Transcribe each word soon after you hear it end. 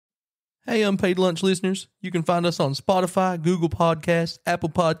Hey, Unpaid Lunch listeners, you can find us on Spotify, Google Podcasts, Apple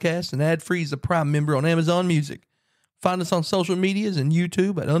Podcasts, and ad-free as a Prime member on Amazon Music. Find us on social medias and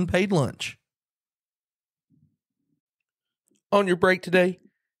YouTube at Unpaid Lunch. On your break today,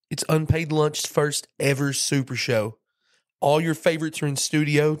 it's Unpaid Lunch's first ever Super Show. All your favorites are in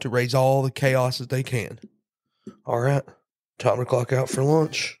studio to raise all the chaos that they can. All right, time to clock out for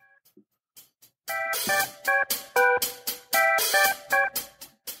lunch.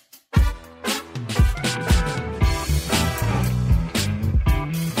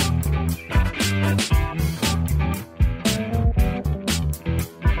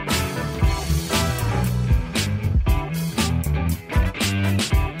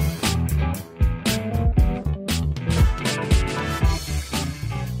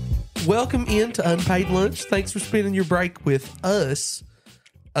 Welcome into Unpaid Lunch. Thanks for spending your break with us.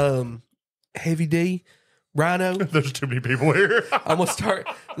 Heavy D, Rhino. There's too many people here. I'm gonna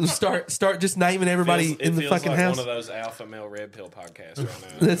start just naming everybody in the fucking like house. One of those alpha male red pill podcasts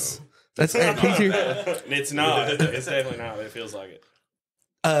right now. That's he's here. It's not. It's definitely not. But it feels like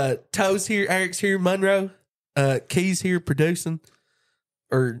it. Toes here, Eric's here, Monroe, Keys here producing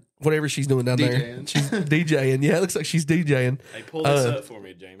or whatever she's doing down there. She's DJing. Yeah, it looks like she's DJing. Hey, pull this up for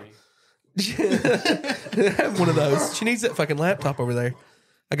me, Jamie. Have one of those. She needs that fucking laptop over there.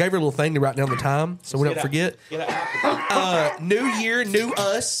 I gave her a little thing to write down the time so we don't forget. New year, new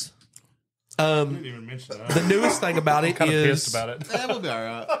us. Didn't even mention that. The newest thing about it Kind of is pissed about it. We'll be all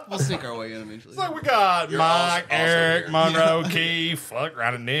right. We'll sneak our way in eventually. It's like we got Mike, Eric, Monroe, Keith, fuck,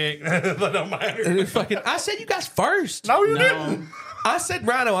 Ryan, and Nick. That don't matter. I said you guys first. No, you didn't. I said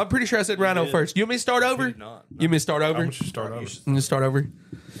Rhino. I'm pretty sure I said Rhino first. You want me to start over? Did not. You want me to start over? I want you to start over. I'm going to start over.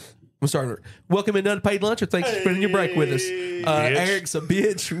 We'll start over. Welcome into Unpaid Lunch. Thanks for spending your break with us. Eric's a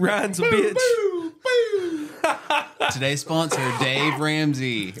bitch. Ryan's a bitch. Today's sponsor, Dave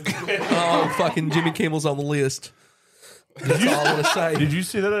Ramsey. Oh, fucking Jimmy Kimmel's on the list. That's all I want to say. Did you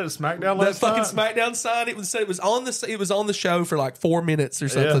see that at SmackDown That last fucking night? SmackDown sign. It was on the show for like 4 minutes or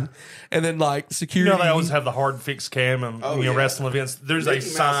something, and then like security. You know they always have the hard fix cam and wrestling events. There's Mickey a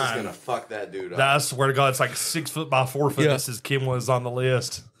Mouse sign. is gonna fuck that dude up. I swear to God, it's like 6 foot by 4 foot. Yeah. That says Kim was on the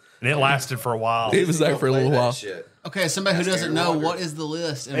list, and it lasted for a while. It was there for a little while. Shit. Okay, somebody who doesn't know, Aaron what Rodgers. is the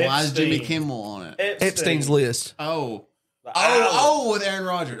list and why is Jimmy Epstein. Kimmel on it? Epstein's list. Oh, with Aaron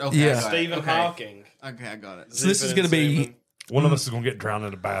Rodgers. Okay, Yeah. I got it. Stephen Okay. Hawking. Okay, I got it. So this is going to be. One of us is going to get drowned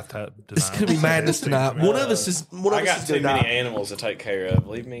in a bathtub tonight. It's going to be madness tonight. One of us is. One of I us got is too going to many die. animals to take care of.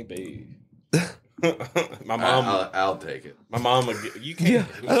 Leave me be. My mom. I'll take it. My mom would. You can't.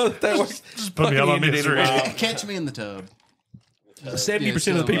 Yeah, I don't know if that works. Just put me out on misery. Catch me in the tub.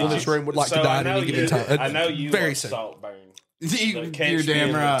 70% of the people in this room would like to die at any given time. I know you Very love soon. Saltburn. You're But catch me damn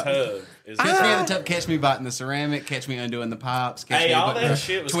in the right. tub is- Catch me in the tub, catch me biting the ceramic, catch me undoing the pipes, catch Hey, me all putting that a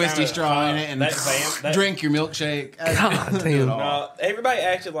shit was twisty kinda straw in hot. it and That drink your milkshake. God Do it damn. all. No, everybody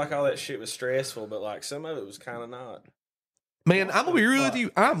acted like all that shit was stressful, but like some of it was kind of not. Man, I'm going to be real with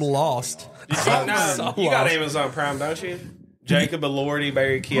you. I'm lost. You I'm got so Amazon lost. Prime, don't you? Jacob Elordi,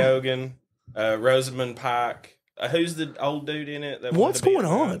 Barry Keoghan, Rosamund Pike. Who's the old dude in it? That What's wanted to be going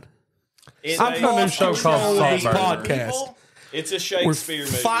in on? It? I'm from a new show called This Saltburn. podcast. It's a We're Shakespeare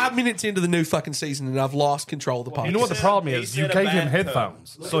movie. 5 minutes into the new fucking season, and I've lost control of the podcast. You know what the problem is? He You said gave a him bathtub.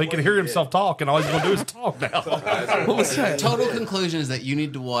 headphones so he can hear himself talk, and all he's going to do is talk now. What was that? Total conclusion is that you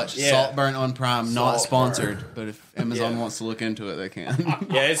need to watch Yeah. Saltburn on Prime, not Saltburn. sponsored. But if Amazon Yeah. wants to look into it, they can.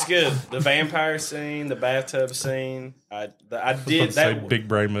 Yeah, it's good. The vampire scene, the bathtub scene. I did Say that. big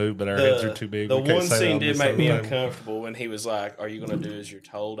brain move, but our heads are too big. The We can't one say that scene on did this make me other table. uncomfortable when he was like, "Are you going to do as you're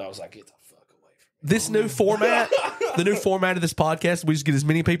told?" I was like, "Get the fuck away from This new format, the new format of this podcast, we just get as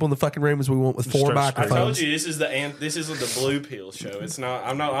many people in the fucking room as we want with 4 Stretch- me." I microphones. told you this is the blue pill show. It's not. I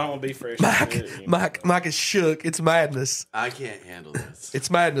don't want to be fresh. Mike is shook. It's madness. I can't handle this. It's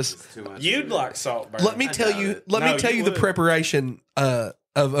madness. It's too much. You'd like Saltburn. Let me tell you. it. Let me No, tell you you the would. preparation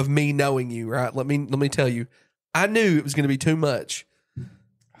of me knowing you. Right. Let me tell you. I knew it was going to be too much.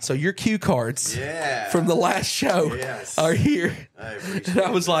 So your cue cards Yeah. from the last show Yes. are here. I appreciate And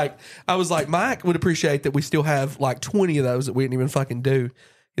I was like, Mike would appreciate that we still have like 20 of those that we didn't even fucking do.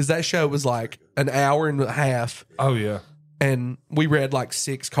 Because that show was like an hour and a half, Oh, yeah. and we read like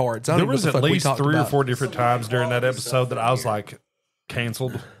 6 cards. I don't There know was what at the fuck we least talked 3 or about. 4 different times during that episode that I was like,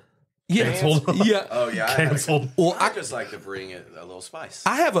 canceled. Yeah, Canceled. yeah. Oh yeah, Canceled. Well, I just like to bring it a little spice.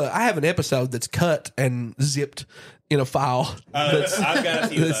 I have an episode that's cut and zipped in a file. I've got a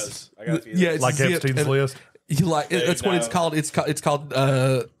few of those. I got a few. Of Yeah, those. it's Like zipped Epstein's and- list. You like Dude, that's what it's no. called. It's called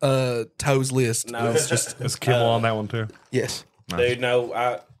Toe's list. No. It's just It's Kimmel on that one, too. yes. Dude, no,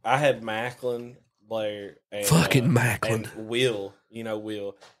 I had Macklin, Blair, and Fucking Macklin. and Will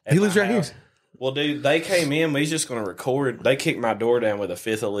Will. He lives right here. Well, dude, they came in. We was just going to record. They kicked my door down with a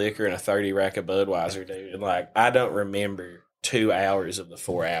fifth of liquor and a 30 rack of Budweiser, dude. And I don't remember 2 hours of the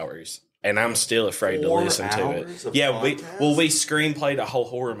 4 hours, and I'm still afraid to listen to it. Yeah, we screenplayed a whole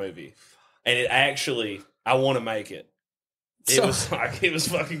horror movie, and it actually, I want to make it. It was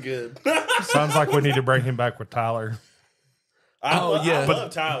fucking good. Sounds like we need to bring him back with Tyler. I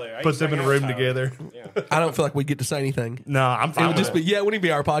love Tyler. Put them in a room together. Yeah. I don't feel like we get to say anything. No, I'm It fine. would just be, it wouldn't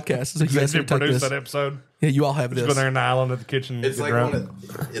be our podcast. So you They guys did can take produce this. that episode. Yeah, you all have Just this. go there in the island at the kitchen. It's get like drunk. one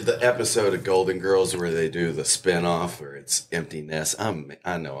of the episode of Golden Girls where they do the spinoff where it's empty nest.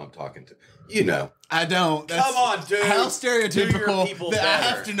 I know I'm talking to I don't. That's Come on, dude. How Do your stereotypical people that I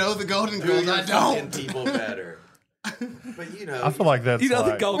better. have to know the Golden do Girls. your I fucking don't. people better. But I feel like that's You know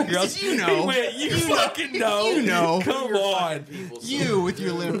like, the Golden Girls. You know. He went, you fucking know. You know. Come on. You with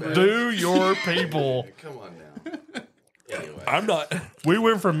your lip. do your people. Come on now. Anyway, I'm not. We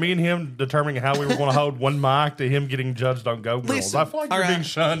went from me and him determining how we were going to hold one mic to him getting judged on Golden Girls. Listen, I feel like all you're right. being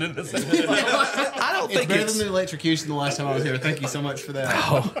shunned in this. I don't It's think better it's. than the electrocution the last time I was here. Thank you so much for that.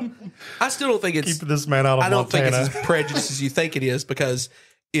 I still don't think it's. Keep this man out of I don't think Montana. it's as prejudiced as you think it is because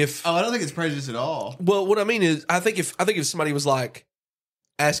if. Oh, I don't think it's prejudice at all. Well, what I mean is, I think if somebody was like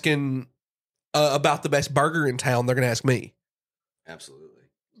asking about the best burger in town, they're going to ask me. absolutely.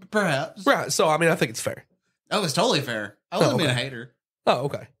 Perhaps. Right. So I mean, I think it's fair. Oh, it's totally fair. I wasn't being a okay. hater. Oh,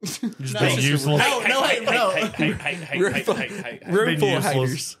 okay. You're just No, being it's useless. No, hey, no. Room Been full of useless.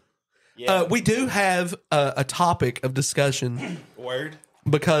 haters. Yeah. We do have a topic of discussion Word.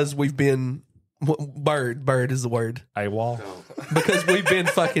 because we've been bird is the word AWOL. because we've been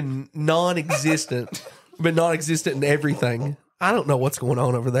fucking non-existent. We've been non-existent in everything. I don't know what's going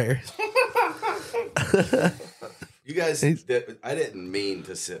on over there. You guys, I didn't mean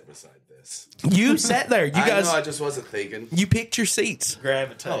to sit beside this. You sat there. You guys. I just wasn't thinking. You picked your seats.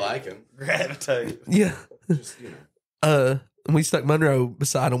 Gravitate. I like him. Gravitate. Yeah. Just, And we stuck Monroe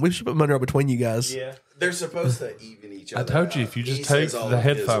beside him. We should put Monroe between you guys. Yeah. they're supposed to even each I other told you, out. if you just He take says all the of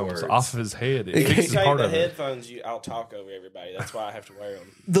his headphones words. off of his head, it If you fixes Take part the of it. headphones, I'll talk over everybody. That's why I have to wear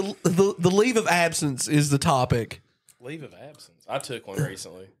them. The leave of absence is the topic. Leave of absence. I took one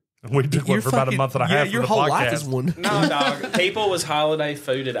recently. We took one for about a month and a half. Yeah, your for the whole podcast. life is one. No, dog. People was holiday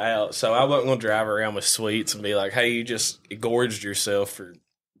fooded out, so I wasn't going to drive around with sweets and be like, hey, you just gorged yourself for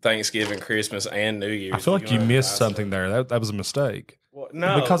Thanksgiving, Christmas, and New Year's. I feel like you missed something there. That was a mistake. Well,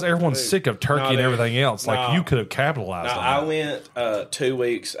 no. Because everyone's dude. sick of turkey No, and dude. everything else. Like, No. you could have capitalized No, on I that. went 2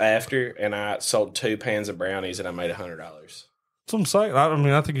 weeks after, and I sold 2 pans of brownies, and I made $100. That's what I'm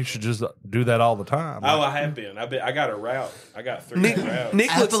saying. I think you should just do that all the time. Oh, I have been. I got a route. I got 3 Nick, routes.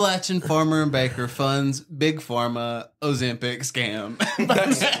 Nick looks, Appalachian Farmer and Baker funds Big Pharma Ozempic scam.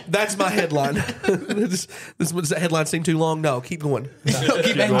 that's my headline. Does that headline seem too long? No, keep going.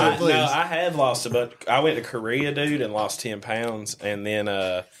 Keep going, No, please. I had lost but I went to Korea, dude, and lost 10 pounds, and then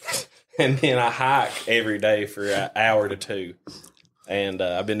I hike every day for an hour to 2, and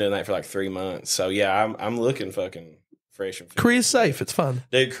I've been doing that for like 3 months. So yeah, I'm looking fucking fresh and fit. Korea's safe. It's fun.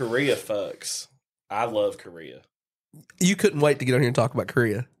 Dude, Korea fucks. I love Korea. You couldn't wait to get on here and talk about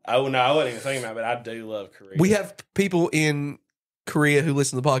Korea. Oh no, I wasn't even thinking about it, but I do love Korea. We have people in Korea who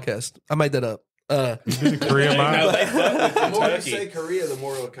listen to the podcast. I made that up. Korea, no, mine. they fuck with The more you Kentucky. say Korea, the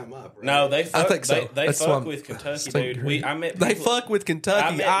more it'll come up. Right? No, they fuck. think so. They That's fuck what- with Kentucky, saying dude. Korea. I met They people- fuck with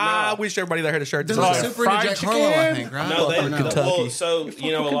Kentucky. I no. wish everybody there had a shirt. They're that like says super into Jack Harlow, I think, right? No, they Or Kentucky. well, so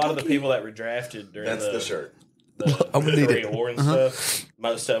you know, a lot of the people that were drafted during That's the shirt. I'm gonna need Korea it. War and stuff.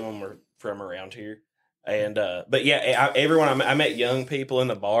 Most of them were from around here. And but yeah, everyone I met young people in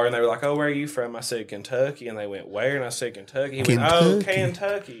the bar, and they were like, "Oh, where are you from?" I said, "Kentucky," and they went, "Where?" And I said, "Kentucky." He went, "Oh,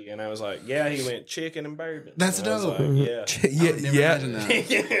 Kentucky," and I was like, "Yeah." He went, "Chicken and bourbon." That's And I was dope. like, yeah. Yeah, Never yeah. imagined that.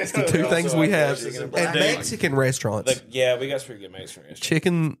 It's The two things we have. And Dude, Mexican restaurants. yeah, we got some pretty good Mexican restaurants.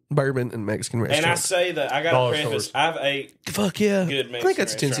 Chicken, bourbon, and Mexican And I restaurants. say that I got Dollar to preface. stores. I've ate Fuck yeah. good I Mexican think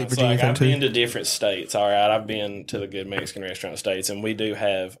that's a Tennessee, restaurants. Virginia Like, thing I've too. been to different states. All right, I've been to the good Mexican restaurant states, and we do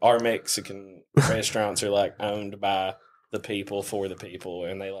have our Mexican restaurants are like owned by the people for the people,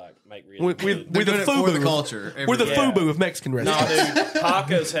 and they like make really good. They're We're the doing it for the FUBU. culture. We're the Yeah. FUBU of Mexican No, restaurants. dude,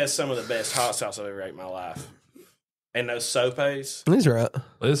 Tacos has some of the best hot sauce I've ever ate in my life, and those sopes, These are right.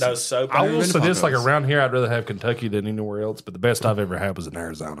 Listen, those sopes. I will say this, like Tacos. around here, I'd rather have Kentucky than anywhere else, but the best I've ever had was in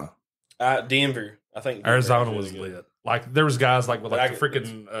Arizona. Denver. I think Denver Arizona really was good. lit. Like, there was guys like with like Like, the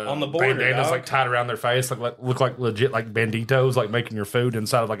freaking on the border, bandanas dog. like tied around their face, like look like legit like banditos, like making your food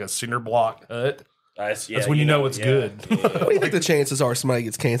inside of like a cinder block hut. That's when you know it's good. What do you think the chances are somebody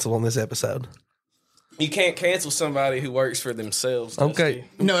gets canceled on this episode? You can't cancel somebody who works for themselves. Okay.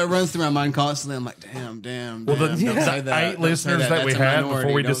 No, it runs through my mind constantly. I'm like, damn. Well, the don't say that. 8 Don't say listeners that we That's a had minority.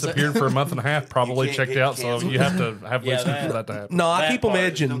 before we Don't say- disappeared for a month and a half probably can't checked get out. So canceled. you have to have Yeah, listeners that- for that to happen. No, I That keep them part,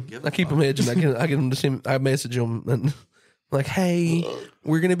 edging. don't give a I keep them edging. I get them to send. I message them and like, hey,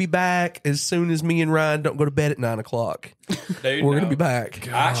 we're gonna be back as soon as me and Ryan don't go to bed at 9 o'clock. Dude, We're no. gonna be back.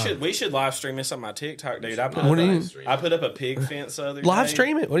 We should live stream this on my TikTok, dude. I put What up, do you- I put up a pig fence the other day. Live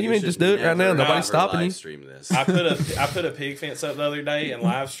stream it. What do you mean? Just do it right now. Nobody's stopping you. Stream this. I put a pig fence up the other day and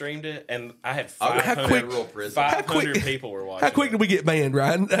live streamed it, and I had How 500, quick- 500 people were watching. How quick did we get banned,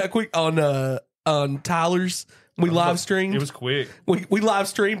 Ryan? How quick on Tyler's? We live streamed. It was quick. We live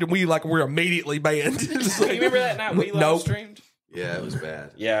streamed and we're immediately banned. It's You like- remember that night we live Nope. streamed? Yeah, it was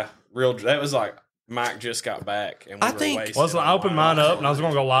bad. Yeah, real. That was like Mike just got back, and we I were think- wasted Well, so on I opened wine. mine up and I was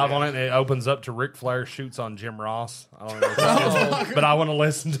going to go live on it, and it opens up to Ric Flair shoots on Jim Ross. I don't know what that is, but I want to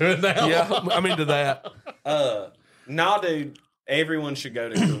listen to it now. yeah, I'm into that. Nah, dude. Everyone should go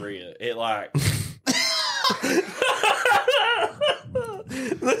to Korea. It like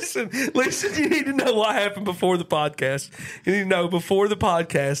Listen, you need to know what happened before the podcast. You need to know before the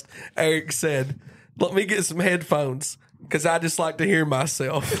podcast, Eric said, let me get some headphones because I just like to hear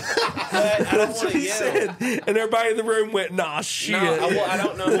myself. I don't That's want what to he yell. said. And everybody in the room went, nah, shit. No, I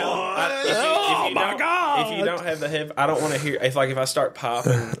don't know how. Oh, my God. If you don't have the head, I don't want to hear. If I start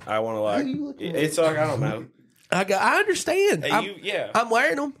popping, I want to like. It's like I don't know. I understand. Yeah. I'm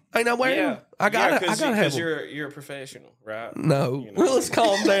wearing them. Ain't I wearing them? I gotta have because them. you're a professional, right? No. You know. Well, let's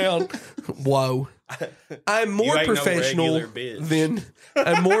calm down. Whoa. I'm more You ain't no professional regular bitch. than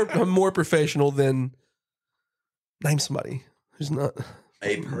I'm more professional than name somebody who's not.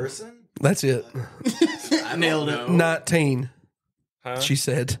 A person? That's it. I Nailed it. know. 19. Huh? She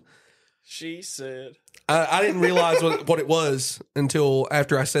said. She said. I didn't realize what it was until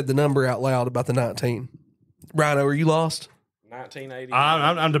after I said the number out loud about the 19. Rhino, are you lost? 1980.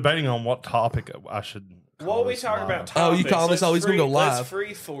 I'm debating on what topic I should. What are we talking about? Oh, you Topics? calling this? Let's Oh, he's gonna go live. Let's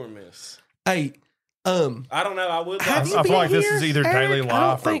freeform this. Hey, I don't know. I would. have Like, you I been feel like this here, is either Eric? daily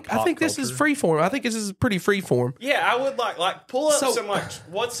life or I pop think this is culture. freeform. I think this is pretty freeform. yeah, I would like pull up So- some like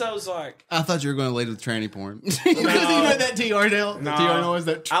what's those like. I thought you were going to lead with tranny porn. Because you know that TR Dale? No. TR knows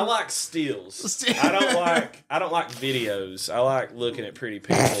that. I like stills. I don't like videos. I like looking at pretty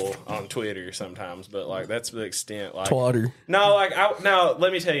people on Twitter sometimes, but like that's the extent. Like Twatter. no,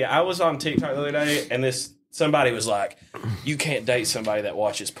 let me tell you, I was on TikTok the other day, and somebody was like, "You can't date somebody that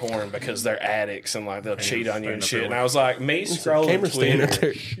watches porn because they're addicts and like they'll cheat on you and shit." And I was like, me scrolling camera stand Twitter,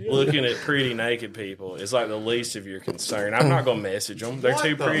 right there. looking at pretty naked people is like the least of your concern. I'm not gonna message them; they're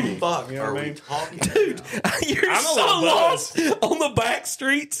too pretty. Fuck, You know are what I we mean? talking Dude, about? you're I'm a so little lost on the back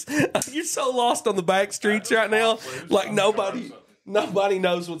streets. You're so lost on the back streets right now. Like nobody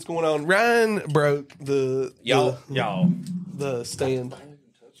knows what's going on. Ryan broke the stand.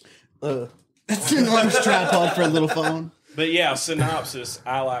 It's an arms tripod for a little phone. But yeah, synopsis: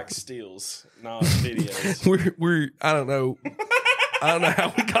 I like stills, not videos. We're I don't know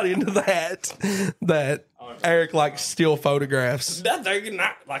how we got into that Eric likes still photographs. They're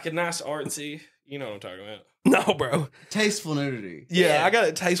not like a nice artsy. You know what I'm talking about? No, bro. Tasteful nudity. Yeah, I got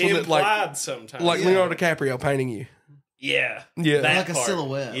it tasteful that Implied sometimes. like Leonardo DiCaprio painting you. yeah, Yeah. That Like a part.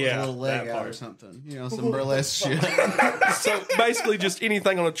 silhouette with Yeah, a little leg that out part. or something. You know, some burlesque shit. So basically just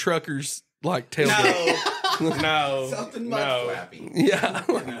anything on a trucker's like tailgate. No, Something no, mud flappy. Yeah.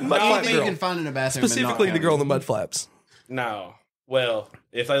 Mud flap Anything you girl. can find in a bathroom. and not Specifically the count girl in it. the mud flaps. no. Well,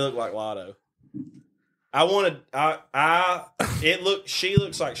 if they look like Lotto, I wanted. She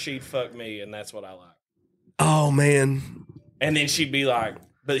looks like she'd fuck me, and that's what I like. Oh man. And then she'd be like,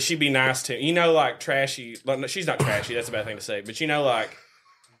 but she'd be nice to you know, like trashy. Like, no, she's not trashy. That's a bad thing to say. But you know, like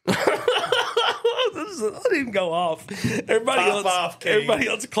I didn't even go off. Everybody pop else, off. King. everybody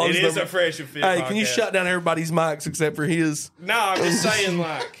else closed It is their a fresh and fit. Hey, can you podcast. shut down everybody's mics except for his? No, I'm just saying.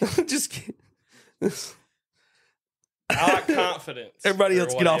 Like Just kidding. I like confidence. Everybody or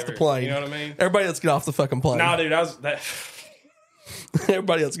else get off the whatever. plane. You know what I mean? Everybody else get off the fucking plane. Nah, dude, I was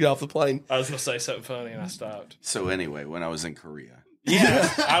Everybody else get off the plane. gonna say something funny and I stopped. So anyway, when I was in Korea, Yeah,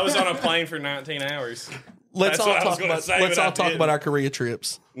 I was on a plane for 19 hours. Let's That's all what I was talk gonna about. say, Let's but I all talk didn't. about our Korea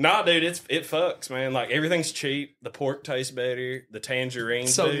trips. Nah, dude, it fucks, man. Like everything's cheap. The pork tastes better. The tangerine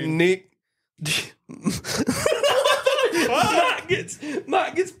So food. Nick, not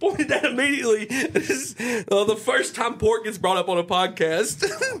Mike gets pointed at immediately. This is the first time pork gets brought up on a podcast.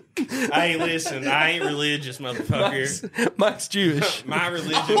 Hey, listen, I ain't religious, motherfucker. Mike's Jewish. My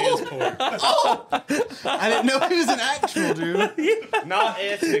religion is pork. I didn't know he was an actual Jew. Not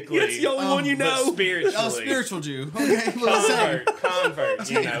ethnically. That's the only one you but know. spiritually. Oh, spiritual Jew. Okay, well, same. Convert,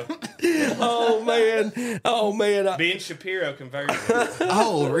 you know. Oh man. Ben Shapiro converted.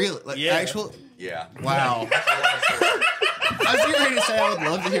 Oh, really? Like, Yeah. actual? Yeah. Wow. I was getting ready to say I would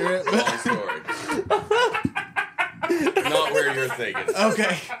love to hear it. Long story. Not where you're thinking.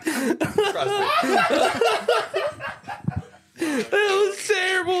 Okay. Trust me. That was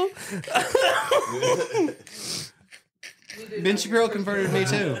terrible. Ben Shapiro converted me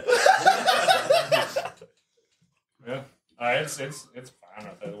too. Yeah. It's fine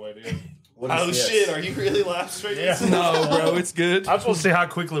right there the way it is. Oh shit, are you really live streaming? Yeah. No, bro, it's good. I just want to see how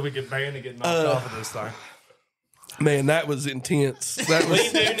quickly we get banned and get knocked off of this thing. Man, that was intense. That We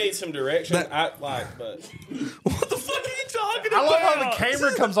was. do need some direction. That- but What the fuck are you talking I about? love how the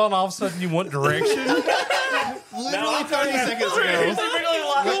camera comes on all of a sudden you want direction. Literally 30 seconds ago.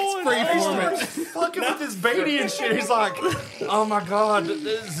 Let's freeform it. Fucking with this baby and shit. He's like, oh my God,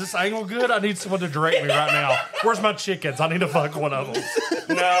 is this angle good? I need someone to direct me right now. Where's my chickens? I need to fuck one of them.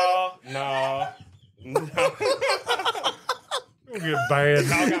 no. We'll get banned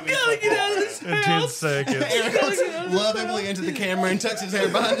Gotta Get out of this in 10 house. seconds. Eric looks lovingly into the camera and tucks his hair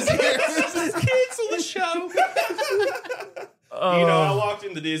behind his ears. Cancel the show. You know, I walked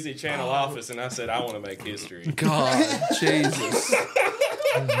in the Disney Channel office and I said, I want to make history. God, Jesus.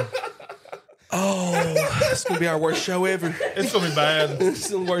 Oh, it's gonna be our worst show ever. It's going to be bad. It's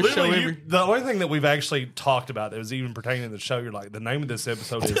the worst show Literally, ever. the only thing that we've actually talked about that was even pertaining to the show, you're like, the name of this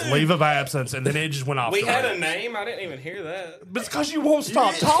episode is Leave of Absence, and then it just went off. We the had a rails. name? I didn't even hear that. But it's because you won't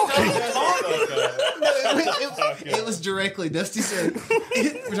stop talking. It was directly. Dusty said,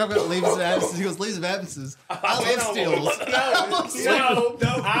 we're talking about leaves of absences. He goes, leaves of absences. I love steals. No,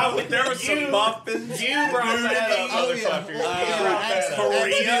 there was some muffins. You brought that up, Oh, yeah. motherfucker.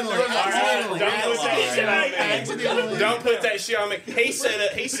 Accidentally. Don't put that shit on me. He said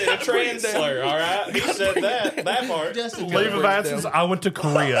a trans slur, all right? He said that part. Justin, Leave of absence, I went to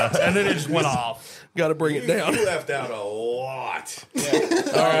Korea, and then it just went off. Got to bring it down. You left out a lot.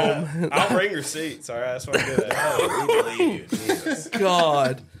 I'll bring receipts, all right? That's what I'm good at. Oh, we believe you. Jesus.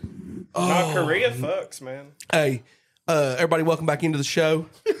 God. Not Korea fucks, man. Hey, everybody, welcome back into the show.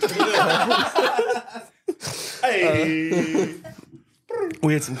 Hey.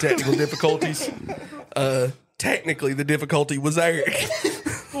 We had some technical difficulties. Technically, the difficulty was Eric. I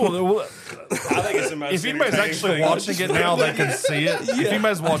think it's the most If anybody's entertaining actually thing. watching it now, they can see it. If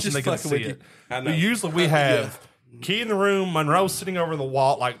anybody's I'm watching, just they can fucking see with it. I know. But usually we have Key in the room, Monroe sitting over the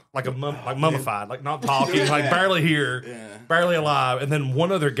wall, like mummified, like not talking, like barely here, barely alive, and then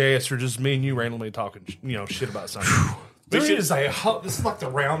one other guest, or just me and you randomly talking, shit about something. This is like the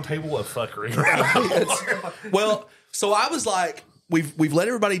round table of fuckery. Well, so I was like, we've let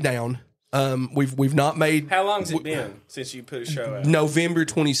everybody down. We've not made How long's it been since you put a show out? November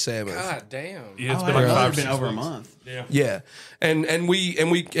 27th. God damn. Yeah, it's Oh, been I like know 5 it's been 6 over a weeks. month. Yeah, and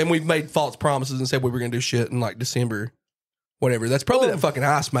we've made false promises and said we were gonna do shit in like December, whatever. That's probably that fucking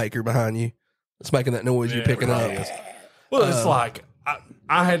ice maker behind you that's making that noise you're picking up. Well, it's like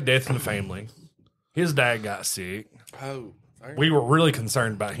I had death in the family. His dad got sick. Oh. We were really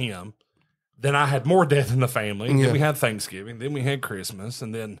concerned about him. Then I had more death in the family. Yeah. Then we had Thanksgiving. Then we had Christmas.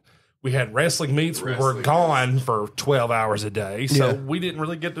 And then we had wrestling meets. We were gone for 12 hours a day. So Yeah. we didn't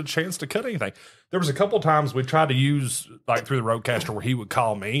really get the chance to cut anything. There was a couple times we tried to use, like through the Roadcaster, where he would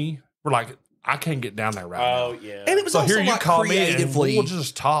call me. We're like, I can't get down there right now. Oh, yeah. And it was So also here you like call me and creatively. we'll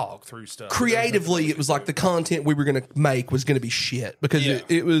just talk through stuff. Creatively, it was like the content we were going to make was going to be shit because Yeah.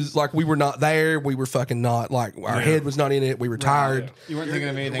 it was like we were not there. We were fucking not like our head was not in it. We were tired, You weren't thinking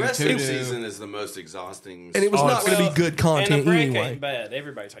of The anything rest to of do. the season is the most exhausting. and it was not going to be good And a content break anyway. ain't bad.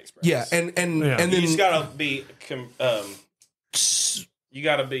 Everybody takes breaks. Yeah, and Yeah. and you then just gotta be, you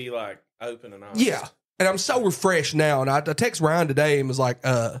gotta be like open and honest. yeah, and I'm so refreshed now. And I text Ryan today and was like,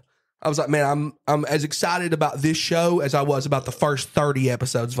 I was like, man, I'm as excited about this show as I was about the first 30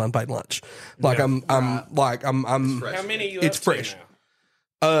 episodes of Unpaid Lunch. Like I'm How many are you It's up fresh. to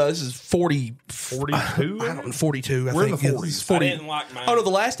now? This is 40, 42? I don't know, 42. I We're in think the This 40s. is I 40. didn't like mine. Oh no, the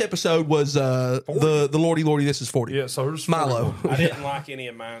last episode was the Lordy Lordy. This is 40. Yeah, so there's Milo. I didn't like any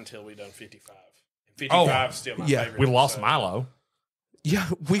of mine until we done 55. 55 is still my yeah. favorite. We lost episode. Milo. Yeah,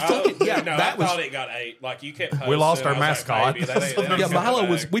 we Oh, fucking no, that I was thought it got 8. Like you kept. We lost posting, our I was mascot. like, baby, that ain't yeah. coming Milo back.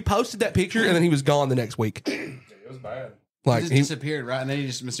 was. We posted that picture and then he was gone the next week. It was bad. Like just disappeared, right? And then he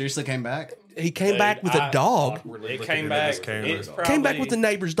just mysteriously came back. he came back with a dog. It came back. Came back with the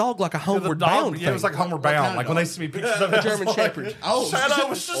neighbor's dog like a Homeward Bound thing. Yeah, it was like Homeward Bound. Like when they see me pictures of a it, German Shepherd. Oh, Shadow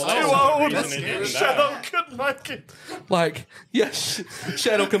was just too old. Shadow couldn't make it. Like, yes,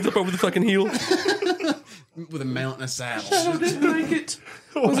 Shadow comes up over the fucking hill. with a mount and a saddle. Shadow didn't make it.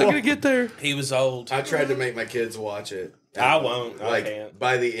 Was I gonna get there? He was old. I tried to make my kids watch it. I won't. Like I can't.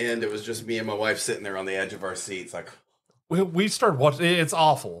 by the end, it was just me and my wife sitting there on the edge of our seats, like. We started watching. It's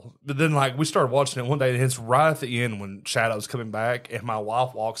awful, but then like we started watching it one day, and it's right at the end when Shadow's coming back, and my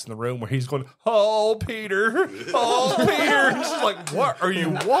wife walks in the room where he's going, "Oh, Peter, oh, Peter." And she's like, "What are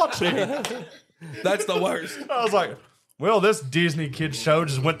you watching?" That's the worst. I was like, "Well, this Disney kids show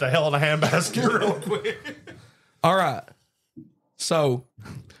just went to hell in a handbasket real quick." All right. So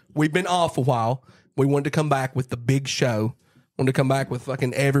we've been off a while. We wanted to come back with the big show. Wanted to come back with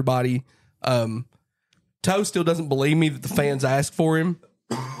fucking everybody. Toe still doesn't believe me that the fans asked for him.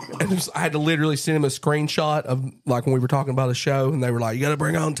 And I had to literally send him a screenshot of like when we were talking about a show, and they were like, "You got to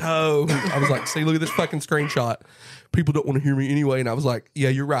bring on Toe." I was like, "See, look at this fucking screenshot. People don't want to hear me anyway." And I was like, "Yeah,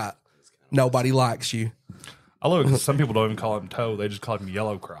 you're right. Nobody likes you." I love it because some people don't even call him Toe; they just call him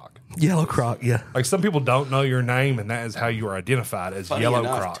Yellow Croc. Yellow Croc, yeah. Like some people don't know your name, and that is how you are identified as Funny Yellow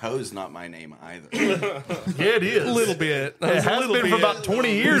enough, Croc. Toe's not my name either. Yeah, it is A little bit. It has been for about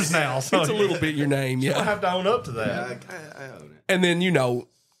 20 years now. So It's a little bit your name, I yeah. have to own up to that. I own it. And then, you know,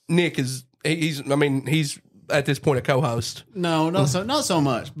 Nick is, he's at this point a co-host. No, not so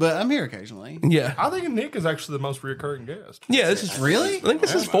much. But I'm here occasionally. Yeah. I think Nick is actually the most recurring guest. Yeah, this is, Really? I think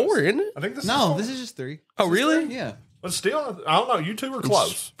this is 4, isn't it? I think this No, is this is just 3. Oh, really? Yeah. but still, I don't know. You two are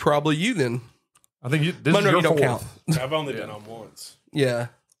close. Probably you then. I think this Monroe, is you your don't fourth. count. I've only been on once. Yeah.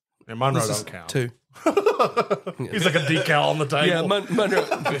 And Monroe This is don't count. 2. He's like a decal on the table.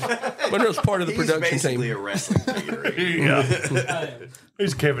 Yeah, Monroe's part of the He's production basically team. a wrestling figure. Yeah.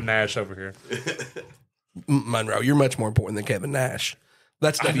 He's Kevin Nash over here. Monroe, you're much more important than Kevin Nash.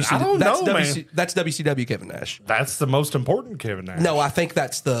 That's WCW. I don't that's know, WC, man. That's WCW Kevin Nash. That's the most important Kevin Nash. No, I think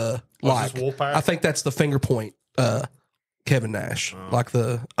that's the What's this, Wolfpack? I think that's the finger point Kevin Nash. Like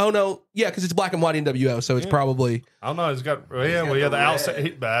the because it's black and white NWO, so it's probably I don't know. He's got the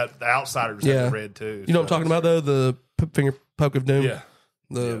outside. The outsiders Yeah. have the red too. you know what I'm talking about though, the finger poke of doom. Yeah.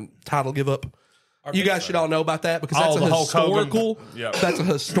 The title give up. You guys should all know about that because Oh, that's the a Hulk Hogan. historical. Yep. That's a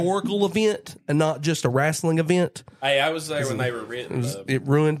historical event and not just a wrestling event. Hey, I was there when they were written. It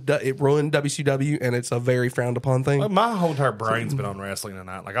ruined WCW, and it's a very frowned upon thing. Like, my whole entire brain's been on wrestling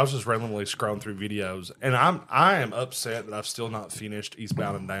tonight. Like I was just randomly scrolling through videos, and I am upset that I've still not finished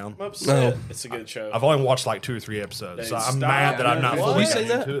Eastbound and Down. I'm upset. No. It's a good show. I've only watched like 2 or 3 episodes, so Dude, I'm stop. mad that I'm not What? fully Have you seen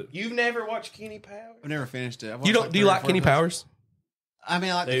getting that? into it. You've never watched Kenny Power? I've never finished it. I've You watched don't? like Do you 3 or like 4 Kenny times. Powers? I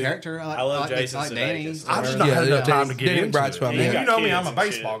mean, I like the Dude, character. I love Jason like Danny. Sudeikis. I've just not had enough time to get Danny into McBride's it. my He man. You know me, got I'm a kids and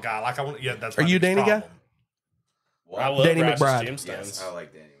baseball shit. guy. Like I want, that's Are my you a biggest Danny guy? problem. I love Danny Righteous McBride. Gemstones. Yes, I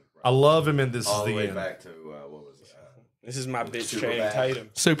like Danny. I love him in This All Is the the way End. back to what was it? This is my bitch Super Channing bad. Tatum.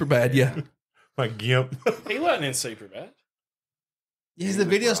 Super bad, yeah. Like Gimp. He wasn't in Superbad. He's the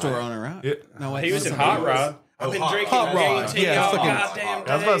video store owner, right? Yeah. No, wait. He was in that's Hot Rod. I've been drinking Hot Rod. green tea Yeah, all fucking- goddamn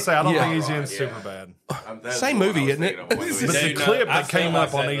day. I was about to say I don't Yeah. think he's in Yeah. super bad. Same movie, isn't it? But Dude, the no, clip I that came feel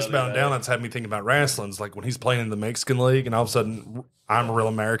up like on that the Eastbound other day. Down that's had me thinking about wrestling's like when he's playing in the Mexican League and all of a sudden I'm a Real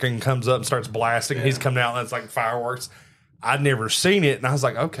American comes up and starts blasting. He's coming out and it's like fireworks. I'd never seen it and I was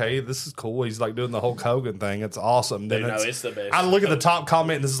like, okay, this is cool. He's like doing the Hulk Hogan thing. It's awesome. Then Dude, no, it's the best. I look at the top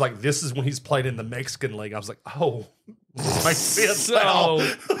comment and this is when he's played in the Mexican League. I was like, oh, this makes sense now.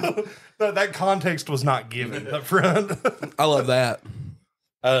 That context was not given up front. I love that.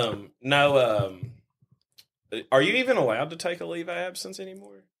 No, are you even allowed to take a leave of absence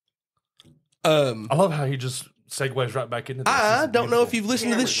anymore? I love how he just segues right back into this. I This is don't know if beautiful. you've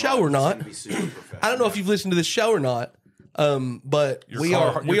listened to this show or not. I don't know if you've listened to this show or not. But Your we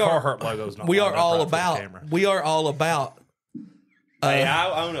Carhartt- are your Carhartt logo's not we are lined up all right for the about camera. we are all about. Hey,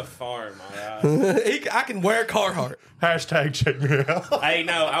 I own a farm. All right. I can wear Carhartt. Hashtag check me out. Hey,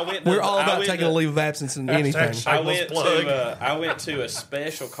 no, I went. We're all about taking a leave of absence in anything. Hashtag I shameless went plug. I went to a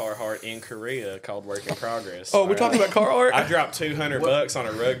special Carhartt in Korea called Work in Progress. Oh, we're talking about Carhartt. I dropped $200 on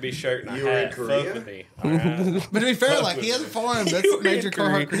a rugby shirt and You a were in hat. Korea? Fuck with me. All right. But to be fair, like he has a farm. That's You were major in Korea.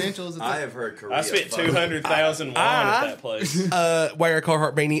 Carhartt credentials. It's I have heard Korea. I spent 200,000 won at that place. Wear a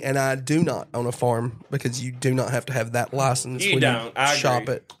Carhartt beanie, and I do not own a farm because you do not have to have that license You when don't. you I shop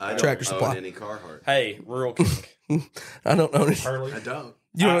agree. at I don't Tractor own Supply. any Carhartt. Hey, rural king. I don't own it. Early. I don't.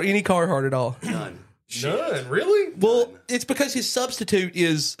 You don't own any Carhartt at all. None. None, really? Well, it's because his substitute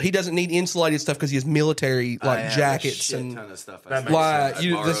is he doesn't need insulated stuff because he has military I like have a jackets shit and ton of stuff. That I makes why I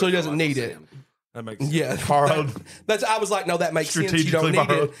you, borrowed so he from doesn't Uncle need it. Sam. That makes sense. Yeah, Borrowed. that's. I was like, no, that makes sense. You don't Strategically need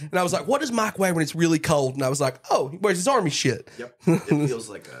borrowed. it. And I was like, what does Mike wear when it's really cold? And I was like, what does Mike wear when it's really cold? And I was like, oh, he wears his army shit. Yep. It feels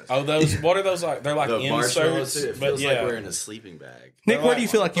like a. Oh, those. What are those like? They're like The marshmallows, inserts. it But feels yeah, like wearing a sleeping bag. Nick, where do you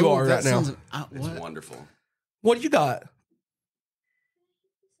feel like you are right now? It's wonderful. What do you got?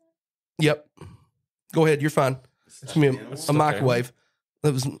 Yep. Go ahead. You're fine. It's gonna be a microwave.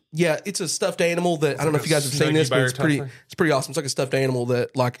 That was it's a stuffed animal that I don't know if you guys have seen this, but it's pretty awesome. It's like a stuffed animal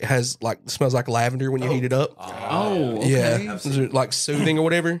that like has like smells like lavender when you heat it up. Oh, okay. Yeah, is it like soothing or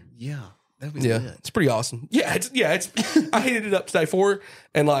whatever? Yeah. That'd be lit. It's pretty awesome. It's I heated it up today for her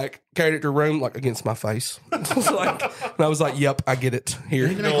and like carried it to her room like against my face. And I was like, "Yep, I get it. Here,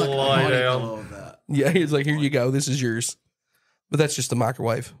 You can make like a lie body down. pillow of that. yeah." He's like, "Here you go. This is yours." But that's just the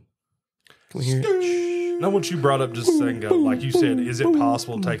microwave. Can we hear it? Now, what you brought up just a second ago, like you said, is it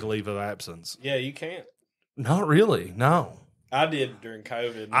possible to take a leave of absence? yeah, you can't. Not really. No. I did during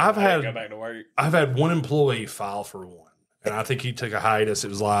COVID. I've I had had- to go back to work. I've had one employee file for one, and I think he took a hiatus. It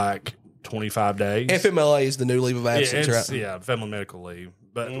was like 25 days. FMLA is the new leave of Yeah, absence, it's- right? yeah, family medical leave.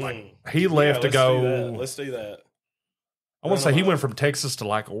 But like Mm. he left to let's go. do that. Let's do that. I want to say he went from Texas to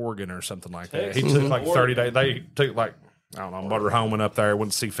like Oregon or something like that. He Texas took to like 30 days. They took like, I don't know, motorhome, went up there,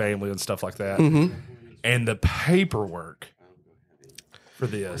 went to see family and stuff like that. And the paperwork for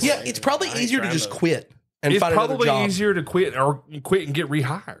this. Yeah, it's probably easier to just quit and It's find another probably job. easier to quit and get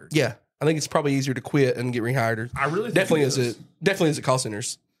rehired. Yeah, I think it's probably easier to quit and get rehired. I really think definitely it is. definitely is at call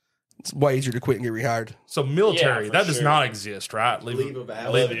centers. It's way easier to quit and get rehired. So military, Yeah, for that does sure. not exist, right? Leave of leave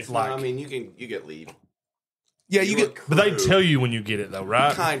absence. it like, I mean, you get leave. Yeah, you get. but they tell you when you get it though,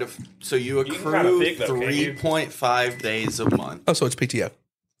 right? Kind of. So you can accrue kinda pick, though, can't you? 3.5 days a month. Oh, so it's PTO.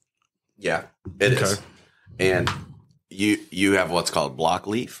 Yeah, it is. And you have what's called block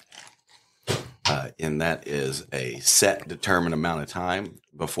leave. And that is a set determined amount of time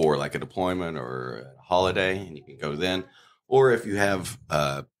before like a deployment or a holiday, and you can go then. Or if you have,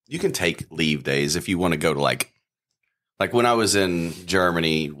 you can take leave days if you want to go to like when I was in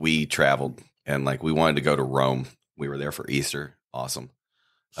Germany, we traveled and like we wanted to go to Rome. We were there for Easter. Awesome.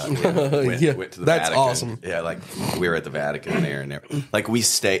 Went to the that's Vatican. awesome. Yeah, like we were at the Vatican there and there. Like we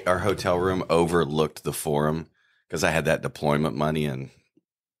stayed, our hotel room overlooked the Forum because I had that deployment money and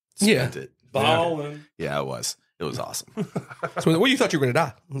spent it. Balling. Yeah, it was. It was awesome. So, well, you thought you were going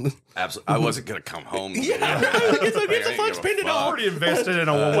to die. Absolutely. I wasn't going to come home. It's a fun spend it all. Already invested in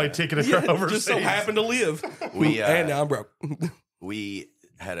a one-way ticket overseas. Just so happened to live. We, And now I'm broke. we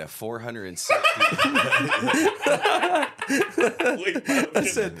had a 460. I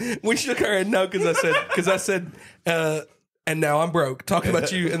said we shook our head no because I said and now I'm broke. Talking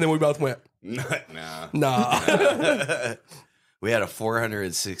about you, and then we both went nah. We had a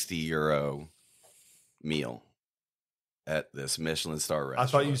 460 euro meal at this Michelin star I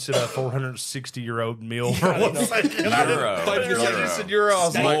restaurant. thought you said a 460-year-old meal for 1 second. Euro. You said euro. I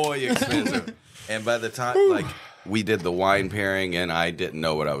was like, Boy, expensive. And by the time like we did the wine pairing, and I didn't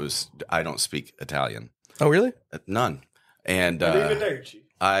know what I don't speak Italian. Oh, really? None. And Arrivederci.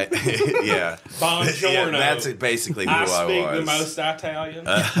 I yeah. Buongiorno. Yeah, that's basically who I speak was. the most Italian.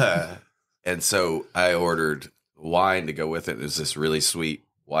 And so I ordered wine to go with it. It was this really sweet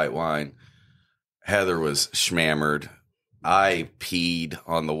white wine. Heather was schmammered. I peed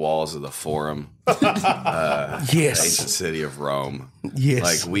on the walls of the Forum. Yes. Ancient city of Rome. Yes.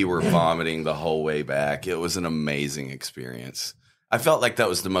 Like we were vomiting the whole way back. It was an amazing experience. I felt like that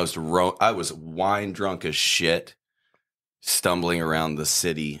was the most I was wine drunk as shit, stumbling around the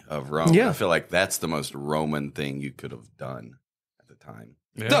city of Rome. Yeah. I feel like that's the most Roman thing you could have done at the time.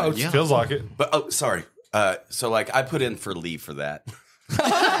 yeah, No, it feels like it. But oh, sorry. So like I put in for leave for that. He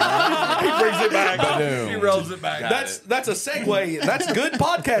brings it back. Boom. He rolls it back. Got That's a segue. That's good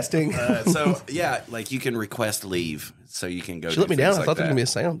podcasting. So yeah, like you can request leave, so you can go. She do let me down. things I like thought there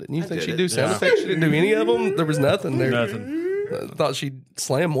was that. gonna be a sound. Didn't you think did she'd it. do sound Yeah. effects? She didn't do any of them. There was nothing there. Nothing. I thought she'd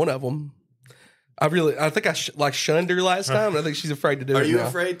slam one of them. I think I shunned her last time. And I think she's afraid to do Are it you now.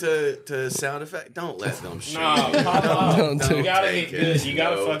 afraid to sound effect? Don't let them shoot. No, pop off. Don't do You gotta take get good. it. You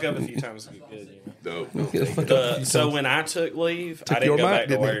gotta No. fuck up a few times to get good. You know? No, don't take it. So when I took leave, I your didn't go mic, back to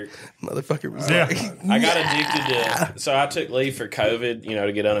didn't work. it? Motherfucker was Yeah. like, I got addicted to. So I took leave for COVID,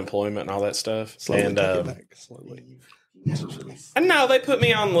 to get unemployment and all that stuff. slowly And take it back. Slowly. and no, they put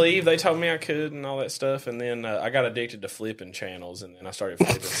me on leave. They told me I could and all that stuff. And then I got addicted to flipping channels, and then I started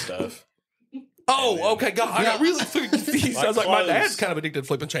flipping stuff. Oh, okay, God, I got really confused. I was like, my clothes. dad's kind of addicted to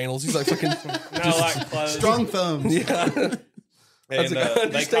flipping channels. He's like, fucking, No, like clothes. Strong thumbs. yeah. And like, I they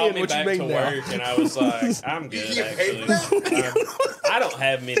understand called me what you back mean to now. work, and I was like, I'm good, actually. I don't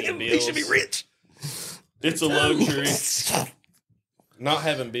have many bills. He should be rich. It's a luxury. Not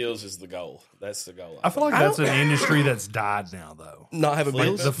having bills is the goal. That's the goal. I feel like that's an industry that's died now, though. Not having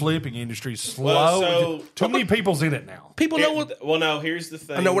bills. The flipping industry's slow. Well, so- Too many people's in it now. People know what. Well, no. Here's the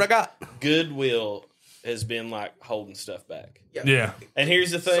thing. I know what I got. Goodwill has been like holding stuff back. Yeah. And here's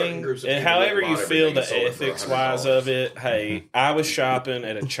the Certain thing, groups of and people however that you bought feel everything the and sold it for ethics wise $100. of it, hey, I was shopping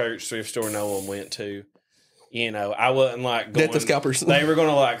at a church thrift store no one went to. You know, I wasn't like going. Death of scalpers. They were going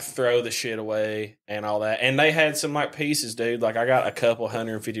to like throw the shit away and all that. And they had some like pieces, dude. Like I got a couple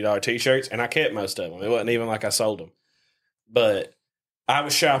 $150 t-shirts and I kept most of them. It wasn't even like I sold them. But I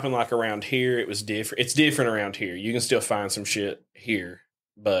was shopping like around here. It was different. It's different around here. You can still find some shit here,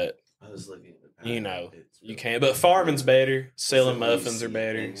 but I was looking at the you know, you can't. But farming's better. Selling muffins are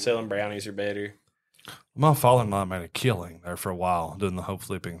better. Selling brownies are better. My father-in-law made a killing there for a while doing the whole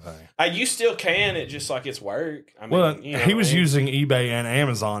flipping thing. You still can. It just like it's work. I mean, Well, you know he what was I mean? using eBay and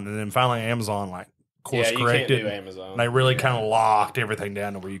Amazon, and then finally Amazon like course Yeah, you can't corrected. do Amazon. And they really kind of locked everything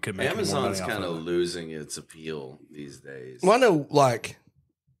down to where you could make Amazon's more money kind off of of it. losing its appeal these days. Well, I know, like,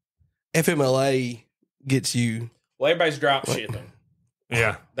 FMLA gets you. Well, everybody's drop shipping.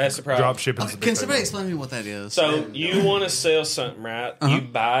 Yeah, That's the problem. drop shipping. Can somebody explain to me what that is? So you want to sell something, right? Uh-huh. You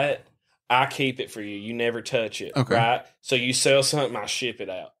buy it. I keep it for you. You never touch it, Okay. right? So you sell something, I ship it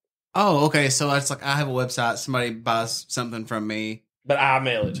out, Oh, okay. So it's like I have a website. Somebody buys something from me. but I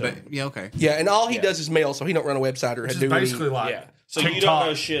mail it to them. But, yeah, okay. Yeah, and all he Yeah. does is mail, so he don't run a website or Which is do any. basically like Yeah. So you don't TikTok.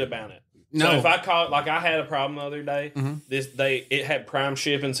 know shit about it. No. So if I call, like I had a problem the other day. Mhm. It had prime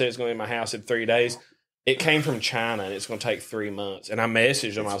shipping, so it's going to be in my house in 3 days. It came from China and it's going to take 3 months. And I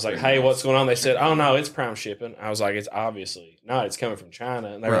messaged them. I was like, "Hey, what's going on?" They said, "Oh no, it's prime shipping." I was like, "It's obviously not. It's coming from China."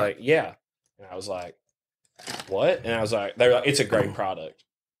 And they were Right. like, "Yeah." And I was like, "What?" And I was like, "They were like, it's a great product."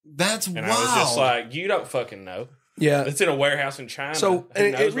 That's And wild. I was just like, "You don't fucking know. Yeah. It's in a warehouse in China." So Who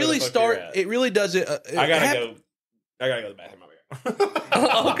and knows it where really the fuck you're at? It really does it. I gotta go. I gotta go to the bathroom.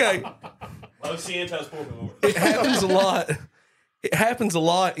 Okay. Los Cientos, pour me more. It happens a lot. It happens a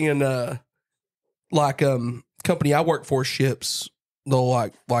lot in like company I work for ships. They'll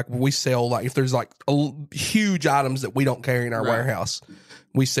like we sell like if there's like huge items that we don't carry in our Right. warehouse,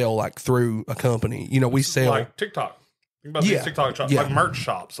 we sell like through a company. You know, we sell like TikTok. Think about Yeah. these TikTok shops, Yeah. like merch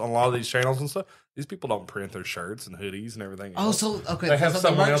shops on a lot of these channels and stuff. These people don't print their shirts and hoodies and everything. Oh, else. so okay. They have so the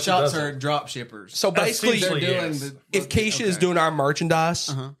someone merch else who shops does it. are drop shippers. so basically They're Essentially, doing yes. the. if Keisha is okay. doing our merchandise,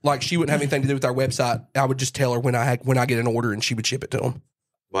 Uh-huh. like she wouldn't have anything to do with our website, I would just tell her when I get an order and she would ship it to them.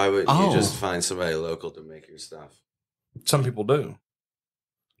 Why wouldn't Oh. you just find somebody local to make your stuff? Some people do.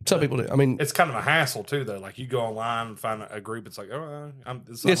 Some people do. I mean, It's kind of a hassle too, though. Like you go online and find a group. It's like, oh,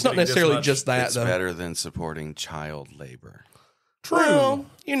 it's not necessarily just that It's though. better than supporting child labor. true. Well,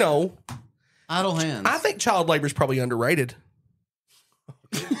 you know, Idle hands. I think child labor is probably underrated.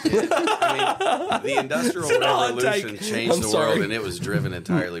 I mean, the Industrial It's an odd Revolution take. changed I'm the sorry. world, and it was driven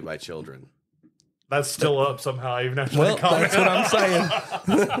entirely by children. That's still up somehow, even after Well, the comment. that's what I'm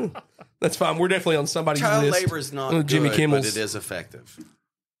saying. That's fine. We're definitely on somebody's Child list. labor is not Jimmy good, Kimmel's. but it is effective.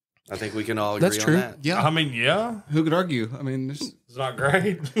 I think we can all agree That's true. on that. yeah. I mean, yeah, Who could argue? I mean, it's not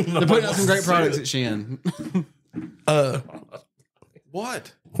great. they're putting out some great products at Shein.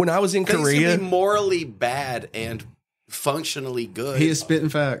 What? When I was in Things Korea, can be morally bad and functionally good. He is spitting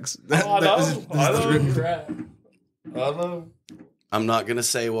facts. That- I that know. is- I this is know. true. You're right. I know. I'm not going to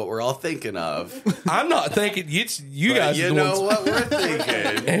say what we're all thinking of. I'm not thinking it's you but guys. you are the know ones. what we're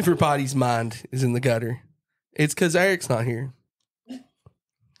thinking. Everybody's mind is in the gutter. It's because Eric's not here.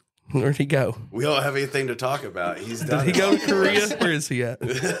 Where'd he go? We don't have anything to talk about. He's done. Did he it go all. to Korea? Where is he at?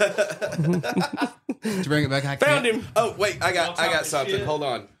 To bring it back, I Found can't. him. Oh wait, I got talking something. shit. Hold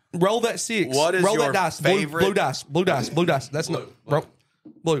on. Roll that 6. What is Roll your that dice. favorite- Blue dice. Blue dice. Blue dice. That's not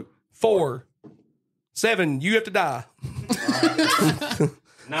blue. 4, 7. You have to die.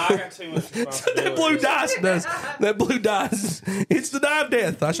 No, I got too much responsibility. That blue dice does. That blue dice. It's the die of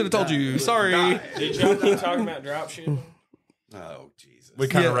death. I should have told you. Sorry. Did y'all keep talking about drop shipping? Oh Jesus. we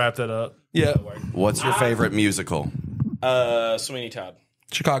kind of Yeah. wrapped that up. Yeah. What's your favorite musical? Sweeney Todd.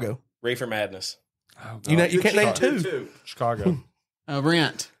 Chicago. Reefer Madness. You know you can't name 2. Chicago.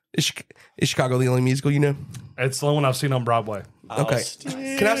 Rent. Is Chicago the only musical you know? It's the one I've seen on Broadway. Okay.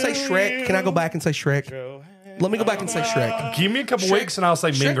 Can I say Shrek? Can I go back and say Shrek? Let me go back and say Shrek. Give me a couple weeks and I'll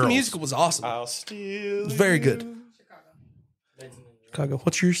say Mean Shrek the Girls. musical was awesome. I'll steal. It's very good. Chicago.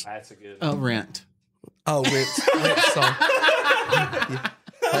 What's yours? That's a good. Rent. Oh, Rent song. Yeah.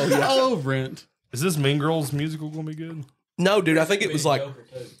 Oh yeah. Oh, Rent. Is this Mean Girls musical going to be good? No, dude. I think it was like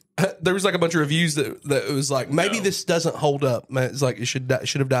there was like a bunch of reviews that it was like maybe this doesn't hold up. Man, it's like it should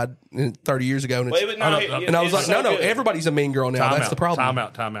have died 30 years ago. And, Wait, but no, and I was like, no, everybody's a mean girl now. That's the problem.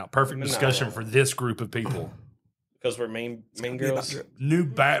 Time out. Perfect discussion for this group of people. Because we're mean girls. New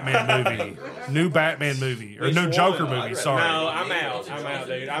Batman movie, or Which new one? Joker movie. Sorry, No, I'm out,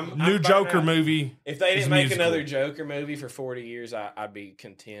 dude. new I'm Joker out. movie. If they is didn't make musical. another Joker movie for 40 years, I'd be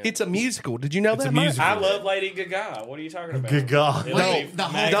content. It's a musical. Did you know It's that? a Mike? musical. I love Lady Gaga. What are you talking about? Gaga. It'll Wait, be the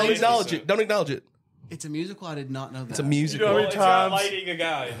whole Magnificent. Don't acknowledge it. Don't acknowledge it. It's a musical. I did not know that. It's a You musical. know Well, how many it's got times? Lady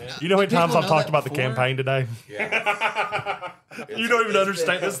Gaga in it. You know how many People times I've know talked that about the before? campaign today? You don't even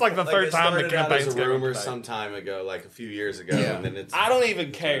understand. It's like the third time the started out campaign's as a going rumor today. some time ago, like a few years ago, Yeah. and then it's. I don't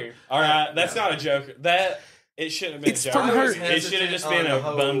even care. All right, that's not a Joker. It shouldn't have been It's a Joker. from her- It should have just been on a the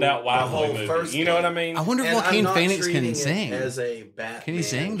whole- bummed out wild the whole boy movie. first You know what I one. mean? I wonder if And I'm Joaquin not Phoenix can treating it sing. as a Batman Can he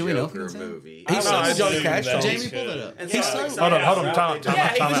sing? Do we know if he Joker can sing? movie. He I'm sung not with Johnny assuming Cash that songs. he Jamie pulled could. it up. He sung. Hold on. Time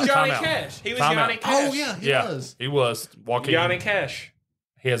Yeah, he was out. Johnny Cash. He was Time Johnny out. Cash. Oh yeah, he was. He was. Joaquin. Johnny Cash.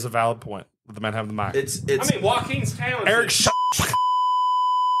 He has a valid point. With the man having the mic. It's I mean, Joaquin's talented. Eric.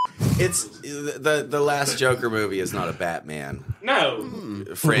 it's the last Joker movie is not a Batman No,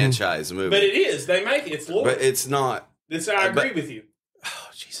 franchise movie, but it is. They make it. It's lore. But it's not. This I agree but- with you. Oh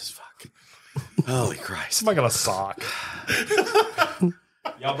Jesus fuck! Holy Christ! Somebody got a sock.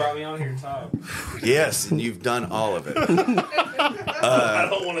 Y'all brought me on here to talk. Yes, and you've done all of it. I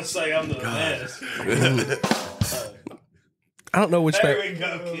don't want to say I'm the best. I don't know which. There we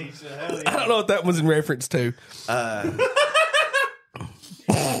go, Keisha. Hell I yeah. don't know what that was in reference to.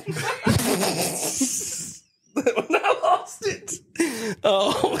 I lost it.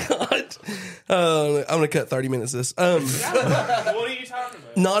 Oh God. I'm gonna cut 30 minutes of this. What are you talking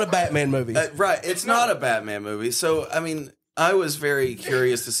about? Not a Batman movie. Right, it's not a Batman movie. So I mean, I was very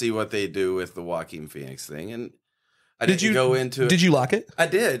curious to see what they do with the Joaquin Phoenix thing, and I didn't go into it. Did you like it? I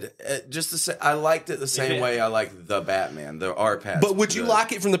did. Just to say, I liked it the same way I like the Batman, the art pass. But would you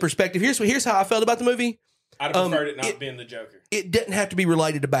like it from the perspective? Here's how I felt about the movie. I'd have preferred it not being the Joker. It didn't have to be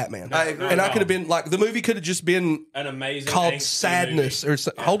related to Batman. I agree. And I could have been like, the movie could have just been An amazing called angsty Sadness movie. or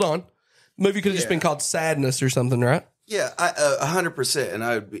so, hold on. The movie could have just been called Sadness or something, right? Yeah, 100%, and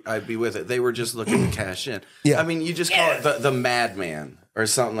I'd be with it. They were just looking to cash in. Yeah. I mean, you just call it the Madman or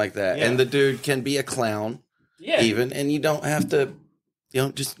something like that, Yeah. and the dude can be a clown, Yeah. even, and you don't have to,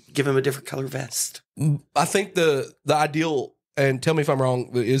 just give him a different color vest. I think the ideal, and tell me if I'm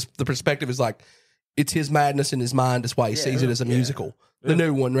wrong, is the perspective is like, it's his madness in his mind. That's why he sees it as a musical. The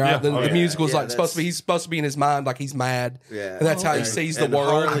new one, right? Yeah. The, Oh, the yeah. musical is Yeah, like supposed to be. He's supposed to be in his mind, like he's mad, Yeah. and that's how he Okay. sees the And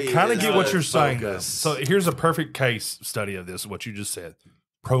world. Harley Kind of is get what the you're saying, though. focus. So here's a perfect case study of this, what you just said.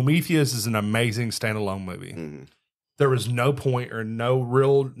 Prometheus is an amazing standalone movie. Mm-hmm. There was no point or no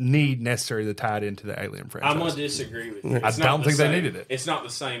real need necessary to tie it into the Alien franchise. I'm going to disagree with you. I It's not don't the think they same. needed it. It's not the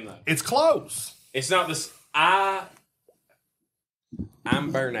same, though. It's close. It's not this.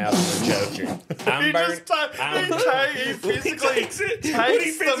 I'm burnt out on the Joker. I'm burnt. He physically takes the mic.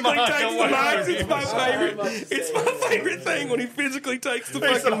 It's my favorite. It's my favorite thing when he physically takes the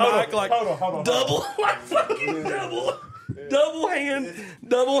Hey, so fucking hold on, mic, like hold on. double, like fucking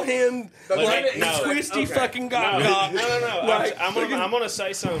double hand, like No, twisty okay. fucking No, cock. no. Like, I'm gonna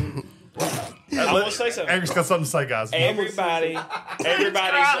say something. I'm gonna say something. Eric's got something to say, guys. Everybody's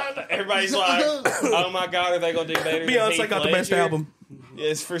like, oh my god, are they gonna do better? than Beyonce Heath got the best Ledger? album.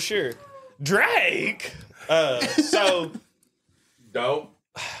 Yes, for sure. Drake. So, Dope.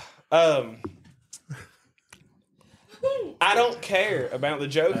 I don't care about the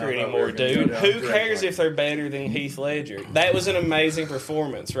Joker anymore, dude. Who cares if they're better than Heath Ledger? That was an amazing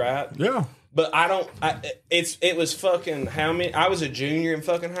performance, right? Yeah. But I don't. It was fucking how many? I was a junior in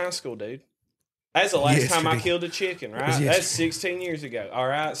fucking high school, dude. That's the last time I Yesterday. killed a chicken, right? yesterday. That's 16 years ago. All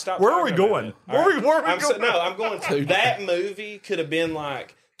right, stop. Where are we talking about going? it. All right. Where are we going? I'm going to. That movie could have been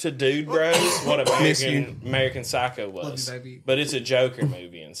like to Dude Bros what Miss you. American Psycho was, Love you, baby. but it's a Joker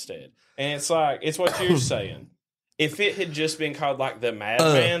movie instead. And it's like it's what you're saying. If it had just been called like The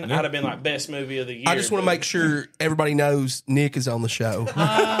Madman, I'd have been like best movie of the year. I just want to but- make sure everybody knows Nick is on the show.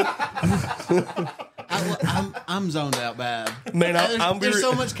 I'm zoned out bad. Man, There's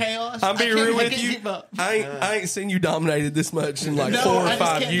so much chaos. I'm being I can't- real I with can't you. keep up. I ain't seen you dominated this much in like No, 4 or I just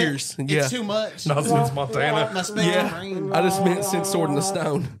 5 can't- years. It's Yeah, too much. Not since Montana. My spectrum yeah. brain. I just meant since Sword in the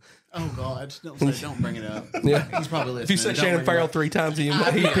Stone. Oh God! Don't bring it up. Yeah. He's probably listening. If you say Don't Shannon bring it Farrell up. 3 times, he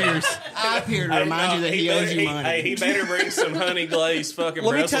appears. I appear to Hey, remind you that he owes you money. He better bring some honey glazed fucking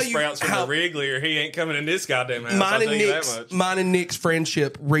Let me Brussels tell you sprouts from how- the Wrigley, or he ain't coming in this goddamn house. I'll Mine tell and you that much. Nick's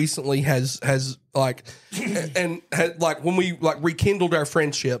friendship recently has like and had like when we like rekindled our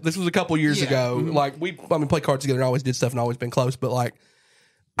friendship. This was a couple years Yeah. ago. Like we play cards together and always did stuff and always been close. But like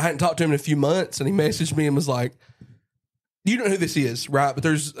I hadn't talked to him in a few months, and he messaged me and was like, you know who this is, right? But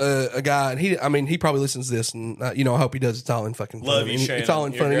there's a guy, and he probably listens to this, and I hope he does. It's all in fucking fun. Love you, Shannon. It's all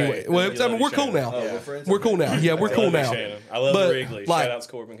in You're fun great. anyway. Well, Love you, we're cool Shannon. now. Oh, friends. We're cool now. Yeah, we're cool love you, now. Shannon. I love But, the Wrigley. like, Shout out to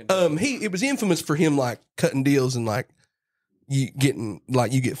Corbin. Kentucky. It was infamous for him like cutting deals and like you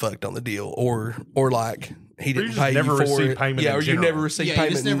get fucked on the deal, or like he didn't just pay never you for received it. payment Yeah, in or you general. never received Yeah, you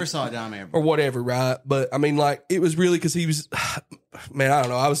payment just in- never saw a dime ever. or whatever, right? But I mean, like it was really because he was, man, I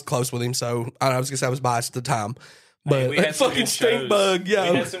don't know. I was close with him, so I was gonna say I was biased at the time. But We had some fucking good stink shows. bug, We yeah.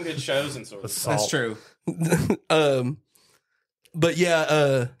 had some good shows and sort of. That's true. But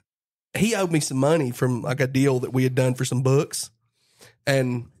yeah, he owed me some money from like a deal that we had done for some books,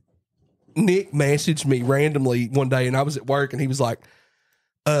 and Nick messaged me randomly one day, and I was at work, and he was like,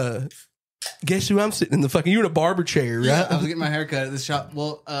 guess who I'm sitting in the fucking, you're in a barber chair, right? Yeah, I was getting my haircut at this shop.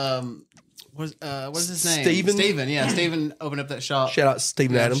 Well, what is his name? Steven? Steven, yeah. Steven opened up that shop. Shout out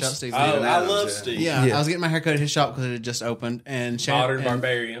Steven Yeah, Adams. shout out Steven. Oh, Steven I Adams, love yeah. Steve. Yeah, Yeah. I was getting my haircut at his shop because it had just opened, and Modern and,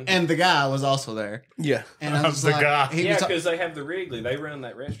 Barbarian. and the guy was also there. Yeah. And I was The like, guy. he Yeah, was, because they have the Wrigley. They run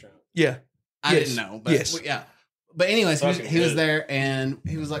that restaurant. Yeah. I Yes. didn't know, but Yes. yeah. But anyways, Fucking he was good. there, and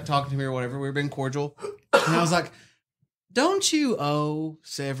he was like talking to me or whatever. We were being cordial, and I was like, "Don't you owe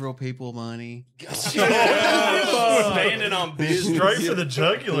several people money?" Standing on business. Straight for the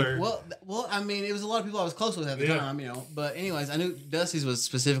jugular. Well, I mean, it was a lot of people I was close with at the Yeah. time, But anyways, I knew Dusty's was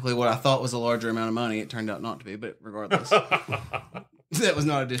specifically what I thought was a larger amount of money. It turned out not to be, but regardless, that was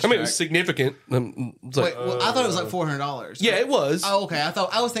not a distract. I mean, it was significant. It's like, Wait, well, I thought it was like $400. yeah, it was. Oh, okay.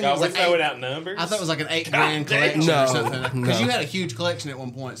 I was thinking God, it we're was like throwing eight, out numbers. I thought it was like an $8 grand damn. collection No, or something. Because no. you had a huge collection at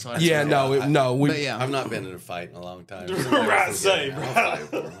one point. So I Yeah, no, we. But yeah, I've not been in a fight in a long time. Right, same, I'll fight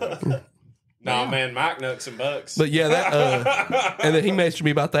for him. Nah, man, Mike nuts some bucks. But yeah, that and then he messaged me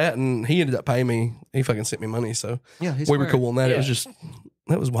about that, and he ended up paying me. He fucking sent me money, so yeah, he's we were square. cool on that. It was Yeah. just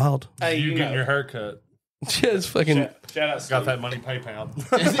that was wild. hey, You you getting know, your hair cut. Yeah, it's fucking. shout out, Got Steve. that money PayPal.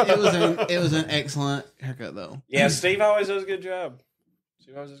 it was an excellent haircut though. Yeah, Steve always does a good job.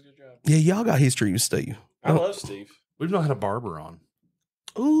 Steve always does a good job. Yeah, y'all got history with Steve. I love Steve. We've not had a barber on.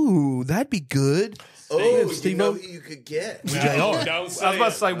 Ooh, that'd be good. Oh, you Steve-O. know who you could get? JR. Don't say I was about to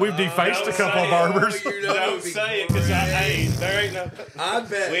it. say we've defaced a Don't couple say of it. barbers. You know Don't who'd be say it because there ain't no. I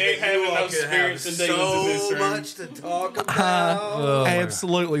bet We ain't that having you all no could spirits have and demons in this so room. much to talk I about. Oh, my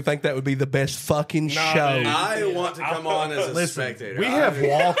absolutely think that would be the best fucking Nah, show. dude. I want to come on as a Listen, spectator. we have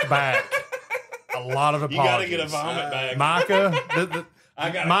walked back a lot of You gotta apologies. get a vomit bag. Micah, I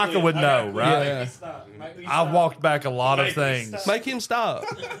gotta Micah quit. would I gotta know, quit. right? Make Yeah. me stop. Make me I've stop. walked back a lot of Make me things. stop. Make him stop.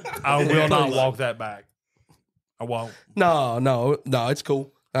 I will not walk that back. I won't. No, it's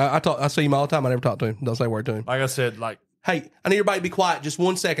cool. I see him all the time. I never talk to him. Don't say a word to him. Like I said, like Hey, I need everybody to be quiet. Just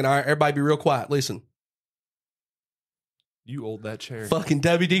 1 second. All right, everybody be real quiet. Listen. you old that chair. Fucking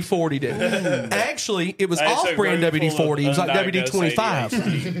WD-40 did. Actually, it was Hey, it's a off-brand room full of WD-40. It was like undiagnosed WD-25.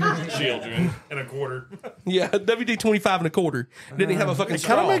 ADHD children. and a quarter. Yeah, WD-25 and a quarter. Didn't even have a fucking It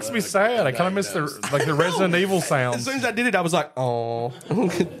kind of straw. makes me sad. I kind of miss the Resident Evil As sounds. soon as I did it, I was like, oh, I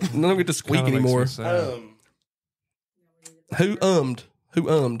don't get to squeak Kinda makes me anymore. sad. Who ummed?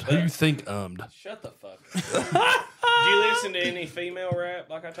 Who you think ummed? Shut the fuck up. Did you listen to any female rap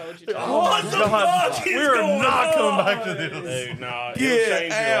like I told you to? Oh, God. We're not coming back to this. Dude, no, Get it'll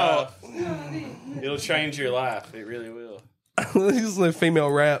change out. your life. It'll change your life. It really will. This is a female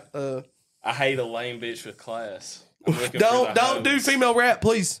rap. I hate a lame bitch with class. I'm looking for the Don't do hoes. female rap,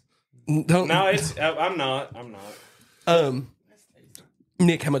 please. Don't. No, I'm not.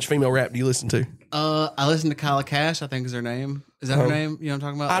 Nick, how much female rap do you listen to? I listened to Kyla Cash. I think is her name. Is that her name? You know what I'm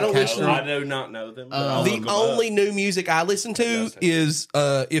talking about? I don't Cash listen- Girl? I do not know them. But I'll look The them only up. new music I listen to is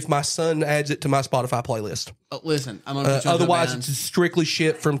if my son adds it to my Spotify playlist. Oh, listen, I'm gonna put you on Otherwise, to a it's band. strictly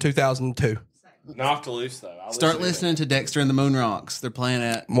shit from 2002. Knocked loose though. I'll Start listen listening to Dexter and the Moon Rocks. They're playing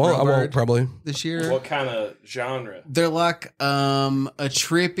at Well, I won't Railbird probably. this to year. it. What kind of genre? They're like a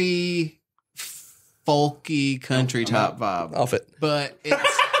trippy, folky country type vibe, Off it. but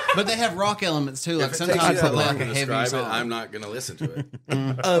it's but they have rock elements too. Like If it takes sometimes you they that play long like a to heavy describe song. it, I'm not going to listen to it.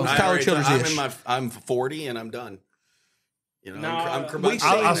 Tyler already- Childers ish. I'm 40 and I'm done. You know, No, I'm we curmudgeonly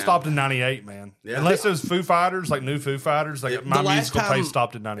I now. stopped in 98, man. Yeah. Unless it was Foo Fighters, like new Foo Fighters, like my the last musical time- taste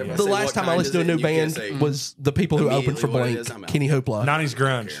stopped in 98. The Say last what time I kind listened to a is new it? You can't band say was the people who opened for immediately what it Blank, is, I'm out. Kenny Hoopla. 90s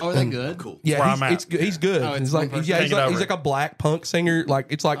grunge. Oh, are they good? Cool. Yeah, where he's, I'm at. it's good. He's good. Oh, it's he's one like, person. yeah, Take he's it like, over. he's like a black punk singer. Like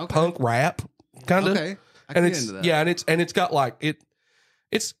it's like Okay. punk rap, kind of. Okay, I And can get it's into that. yeah, and it's got like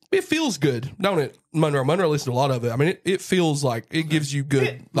it feels good, don't it? Monroe listens to a lot of it. I mean, it feels like it gives you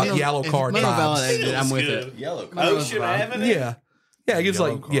good like Monroe- yellow if card Monroe vibes. validated it, I'm with Good. it. Yellow Croc. Monroe's Ocean vibe. Avenue. Yeah, it gives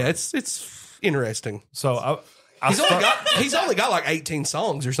Yellow like card. yeah, it's interesting. So I He's only got like 18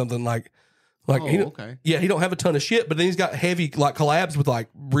 songs or something like Like, he okay. Yeah, he don't have a ton of shit, but then he's got heavy like collabs with like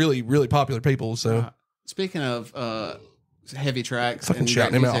really, really popular people. So Speaking of heavy tracks fucking and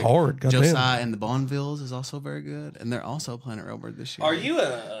shouting him out music, hard. Goddamn. Josiah and the Bonvilles is also very good, and they're also playing at Railbird this year. Are you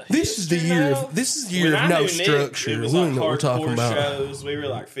a This is the year of When I no knew Nick, structure. It We was don't like know what we're talking hardcore about. shows. We were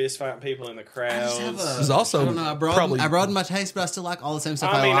like fist fighting people in the crowds. This is also I don't know. I broadened my taste, but I still like all the same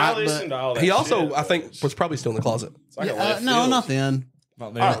stuff. I mean, I like, listened to all that. He also, shit, I think, was probably still in the closet. It's like a Yeah, left no, field. not then. I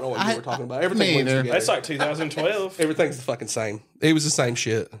don't know what you were talking about. Everything me blends either. together. That's like 2012. Everything's the fucking same. It was the same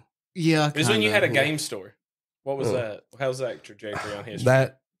shit. Yeah, It was when you kinda. had a game store. What was that? How's that trajectory on history?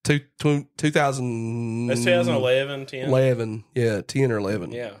 That 2000. That's 2011, 10. 11. Yeah, 10 or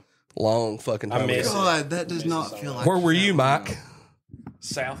 11. Yeah. Long fucking I time. miss ago. God, that does not Mrs. feel like. Where were you, Mike?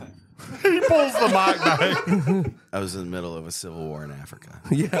 South. He pulls the mic back. I was in the middle of a civil war in Africa.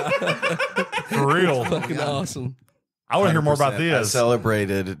 Yeah, For real. fucking awesome. I want to hear more about 100%. I this.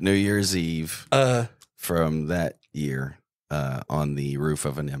 celebrated New Year's Eve from that year on the roof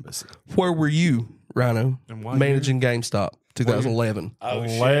of an embassy. Where were you, Rhino? And why Managing GameStop, 2011. Oh,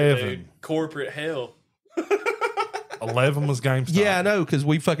 11. shit, dude. Corporate hell. 11 was GameStop. Yeah, I know, because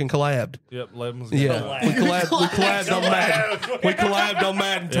we fucking collabed. Yep, 11 was Yeah, GameStop. we collabed on Madden. We collabed on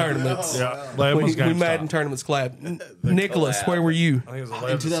Madden tournaments. Yeah, 11 was We GameStop. Madden tournaments collabed. Nicholas, where were you? I think it was 11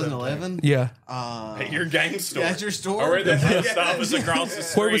 in to 2011. Yeah. At your game store. That's your store. Or the post office across the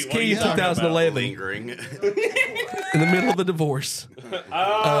street. Where was What are Key you in talking about? 2011? Lingering. In the middle of a divorce.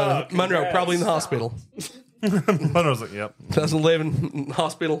 Oh, Monroe, congrats. probably in the hospital. But I was like, yep. 2011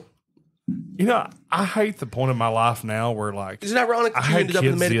 hospital. You know, I hate the point of my life now where, like, Is it ironic I that you had ended up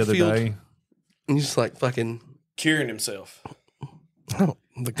in the kids the medical other field? day. And you just like fucking. Curing himself. I don't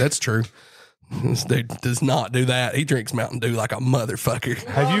think that's true. This dude does not do that. He drinks Mountain Dew like a motherfucker.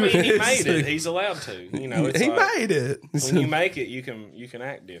 Have you? I mean, he made it. He's allowed to. You know, it's He like, made it. when you make it, you can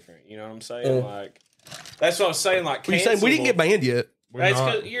act different. You know what I'm saying? Like, that's what I was saying. Like, What you saying? We didn't get banned yet. That's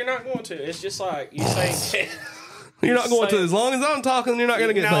 'cause you're not going to. It's just like you say. You're not going to. As long as I'm talking, you're not going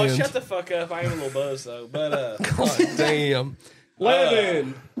to get No, banned. shut the fuck up. I am a little buzzed though. But God damn.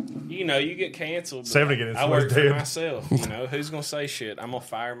 11. you know, you get canceled. but 70 getting I work for dead. myself. You know, who's gonna say shit? I'm gonna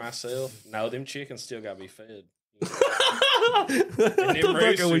fire myself. No, them chickens still gotta be fed. What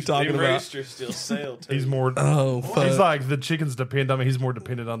the fuck are we talking them about? roosters still sell too. He's more. Oh, fuck. He's like, the chickens depend on me. He's more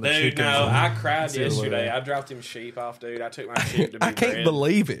dependent on the Dude, chickens. no, I cried See you yesterday. later. I dropped them sheep off, dude. I took my sheep to be I can't bred.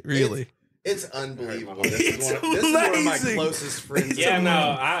 believe it, really. It's unbelievable. It's This is one of my amazing. closest friends. Yeah,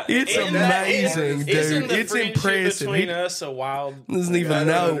 no, It's isn't amazing, isn't dude. the It's friendship impressive. Between He us, a wild doesn't I even don't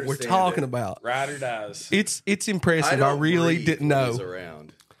know what we're understand talking it. about. ride or dies. It's impressive. I really didn't know.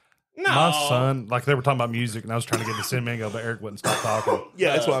 Around. No, My son, like, they were talking about music, and I was trying to get to send me and go, but Eric wouldn't stop talking.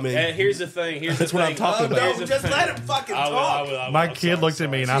 Yeah, that's what I mean. And here's the thing. That's what I'm talking about. Here's the Just thing. let him fucking I will, talk. I will. My I'm kid sorry, looked at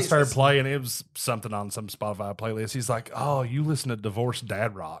me, and sorry. I started playing. It was something on some Spotify playlist. He's like, "Oh, you listen to divorced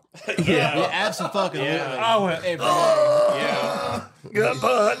dad rock?" Yeah, absolutely. Yeah. I went, Yeah. Good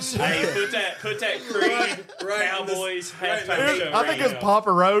punch. Hey, put that Creed Cowboys halftime show. I think right it's now.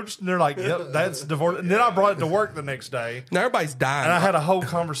 Papa Roach, and they're like, "Yep, that's divorced." And then I brought it to work the next day, Now everybody's dying. and I had a whole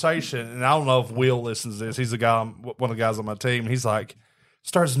conversation. And I don't know if Will listens to this. He's the guy, one of the guys on my team. He's like,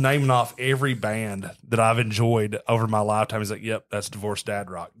 starts naming off every band that I've enjoyed over my lifetime. He's like, "Yep, that's divorced dad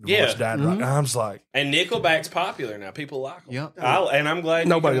rock." Divorced Yeah. dad rock. And I'm just like, And Nickelback's popular now. People like them. Yep. And I'm glad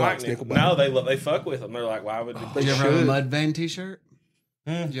Nobody you can likes like Nickelback. No, they fuck with them. They're like, why would Did you ever have a Mudvayne t-shirt?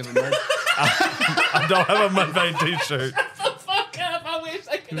 Did you have a Mud? I don't have a Mudvayne t-shirt. fuck up? I wish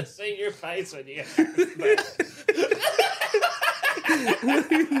they could have seen your face when you.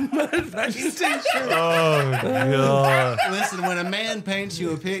 Oh God! Listen, when a man paints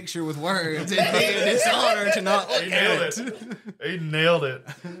you a picture with words, it'd be a dishonor to not look at it. He nailed it.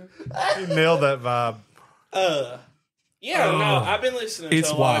 He nailed that vibe. Yeah, no, I've been listening It's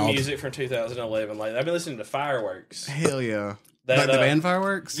to a lot of wild. music from 2011 lately. I've been listening to Fireworks. Hell yeah. That, Like the band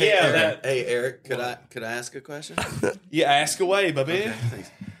Fireworks? Yeah, that. Hey Eric, could I ask a question? Yeah, ask away, baby.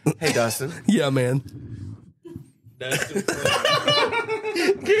 Thanks. Hey Dustin. Yeah, man. Dustin.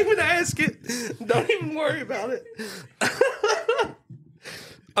 Can't even ask it. Don't even worry about it.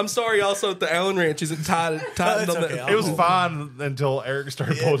 I'm sorry. Also, the Allen Ranch isn't tied on the. It was fine until Eric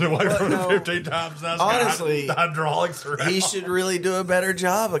started pulling it away from no. it 15 times. Now it's Honestly, got hydraulics around. He should really do a better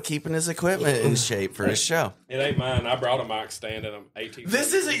job of keeping his equipment in shape for his show. It ain't mine. I brought a mic stand and I'm 18.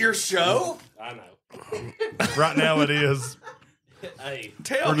 This isn't your show. I know. Right now it is. Hey,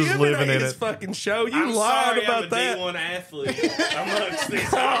 Tell We're just him living it ain't in his it. fucking show. You I'm lied sorry, about I'm a that. D1 athlete. Amongst these. He's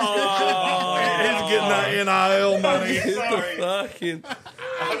getting that NIL money. Sorry. Fucking.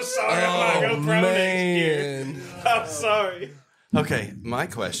 I'm sorry. I'm not going to pro next year. Man. I'm sorry. Okay, my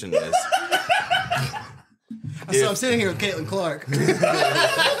question is, So I'm sitting here with Caitlin Clark.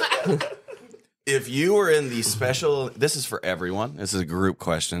 If you were in the special, this is for everyone. This is a group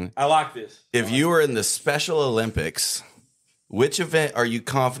question. I like this. If you were in the Special Olympics, which event are you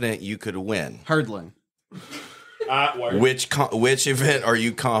confident you could win? Hurdling. Which event are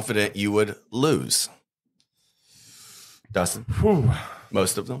you confident you would lose? Dustin?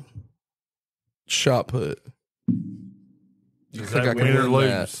 Most of them. Shot put. Does think that I can win or win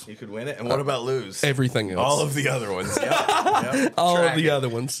that? lose? You could win it. And what about lose? Everything else. All of the other ones. Yep. All Track of the it. other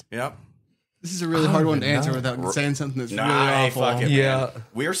ones. Yep. This is a really hard one to answer without saying something that's really awful. Fuck it, Yeah. man.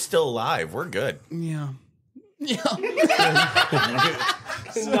 We're still alive. We're good. Yeah. Yeah.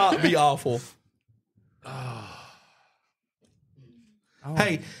 Not be awful.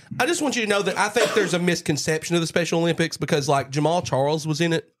 Hey, I just want you to know that I think there's a misconception of the Special Olympics because, like, Jamal Charles was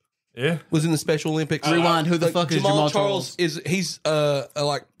in it. Yeah. Was in the Special Olympics. Rewind. Who the fuck is Jamal Charles? He's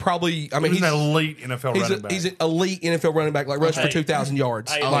like probably. I mean, He's an elite NFL running back. He's an elite NFL running back, like rushed for 2,000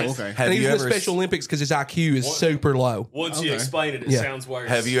 yards. Hey, Like, okay. And he's in the Special Olympics because his IQ is super low. Once you explain it, it Yeah. sounds worse.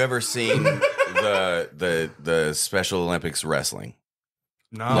 Have you ever seen the Special Olympics wrestling?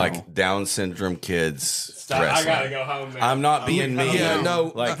 No. Like Down syndrome kids Stop. I wrestling. gotta go home, man. I'm not being mean. Yeah, no,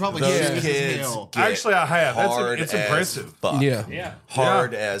 Like probably those serious as kids. hell. get Actually, I have. hard It's as impressive. Fuck. Yeah, Yeah.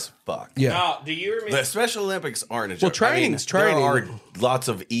 Hard as fuck. yeah. No, do you remember? The Special Olympics aren't a joke. Well, training's There training. are lots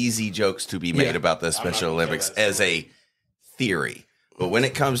of easy jokes to be made Yeah. about the Special gonna Olympics tell that as a theory. But when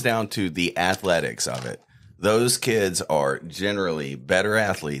it comes down to the athletics of it, those kids are generally better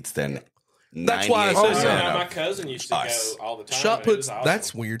athletes than That's why I 98% said yeah, of my cousin used to us. go all the time. Shot and it put. was awesome.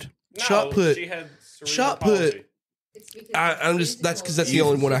 That's weird. No, Shot put. She had cerebral Shot palsy. put. I'm just. That's because that's the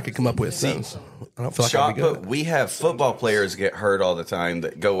only one I could come up with. So I don't feel like Shot I'd be put. good. We have football players get hurt all the time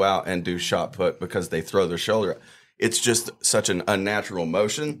that go out and do shot put because they throw their shoulder. It's just such an unnatural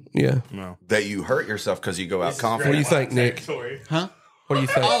motion Yeah. that you hurt yourself because you go out What do confident. you think, Nick? Territory. Huh? What do you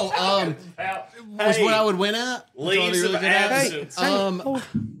think? Oh, was what I would win at? Which I'll be Leaves really of good at. absence.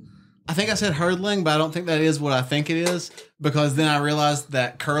 I think I said hurdling, but I don't think that is what I think it is because then I realized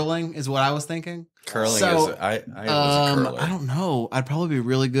that curling is what I was thinking. Curling So, is. I was a curler. I don't know. I'd probably be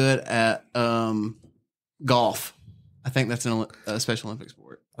really good at golf. I think that's a Special Olympic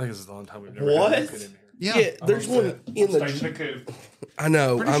sport. I think this is the only time we've never What? had a kid in here. Yeah. There's one in Stay the. in the coop. I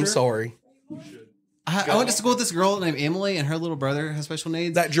know. Pretty I'm sure. sorry. I went to school with this girl named Emily, and her little brother has special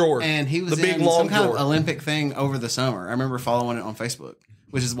needs. That drawer. And he was The big in long some kind drawer. of Olympic thing over the summer. I remember following it on Facebook,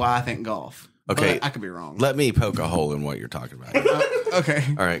 which is why I think golf. Okay. But I could be wrong. Let me poke a hole in what you're talking about. Okay.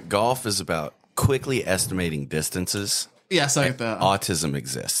 All right, golf is about quickly estimating distances. Yeah, so I get that. Autism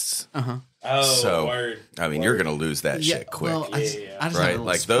exists. Oh, So, word. I mean, you're going to lose that shit quick. Well, I just had a right? little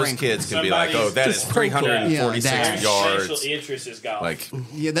Like those sprinkle. kids can be like, Somebody's oh, that is just sprinkle. 346 Yeah, dash. yards. Special interest is golf. Like,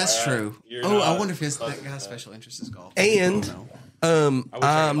 Yeah, that's true. You're Oh, I not wonder if that close guy's special interest is golf. And I don't know.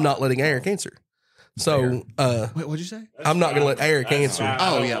 I'm not letting Eric answer. So Wait, what'd you say? I'm not going to let Eric That's answer. fine. Oh,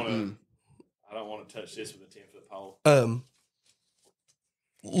 I don't yeah. wanna- I don't want to touch this with a 10-foot pole.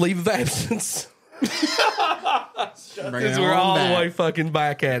 Leave of absence. Bring it Because we're on all the back. way fucking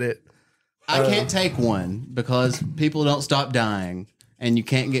back at it. I can't take one because people don't stop dying, and you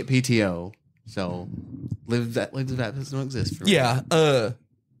can't get PTO. So, leave that absence don't exist for me. Yeah. I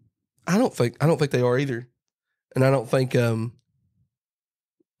don't think they are either. And I don't think I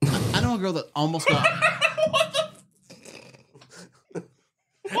know a girl that almost got.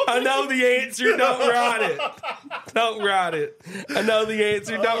 I know the answer. Don't write it. Don't write it. I know the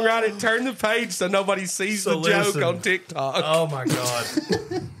answer. Don't write it. Turn the page so nobody sees So the joke listen. on TikTok. Oh my god!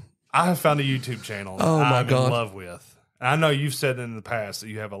 I have found a YouTube channel that Oh, my I'm God. in love with. And I know you've said in the past that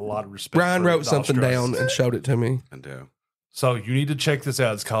you have a lot of respect. Brian for wrote something Australians. down and showed it to me. I do. So you need to check this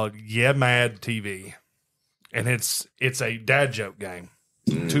out. It's called Yeah Mad TV, and it's a dad joke game.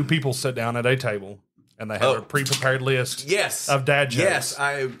 Two people sit down at a table and they have a pre-prepared list Yes. of dad jokes. Yes,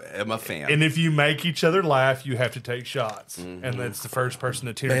 I am a fan. And if you make each other laugh, you have to take shots. And that's the first person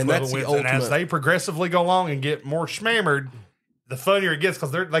to 10 Man, or 12 that's the wins. And as ultimate. they progressively go along and get more schmammered, the funnier it gets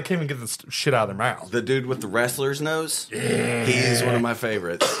because they can't even get the shit out of their mouth. The dude with the wrestler's nose, he's one of my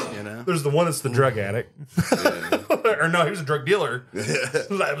favorites, you know? There's the one that's the drug addict. Or no, he was a drug dealer.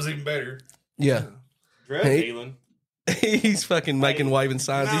 That was even better. Yeah. Drug Hey. dealing. He's fucking making waving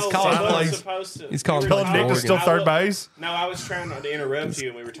signs. He's calling I wasn't plays. supposed to. He's calling We were plays for Nick talking- is still Oregon. third base. No, I was trying not to interrupt you,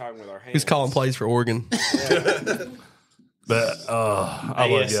 and we were talking with our hands. He's calling plays for Oregon. But I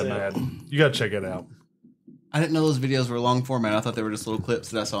love ASL. Yeah Mad. You got to check it out. I didn't know those videos were long format. I thought they were just little clips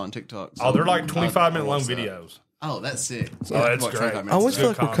that I saw on TikTok. So Oh, they're like 25-minute long watch that. videos. Oh, that's sick. Oh, that's great. I always feel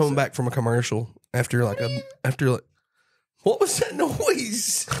Good like we're coming concept. back from a commercial after What was that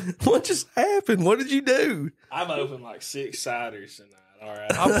noise? What just happened? What did you do? I've opened like 6 ciders tonight. All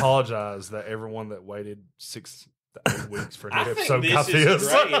right. I apologize that everyone that waited 6 to 8 weeks for a new I think episode this got is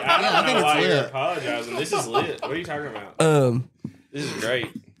this. great. I don't know why it's you're lit. apologizing. This is lit. What are you talking about? This is great.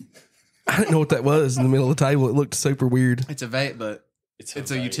 I didn't know what that was in the middle of the table. It looked super weird. It's a vape, but It's it's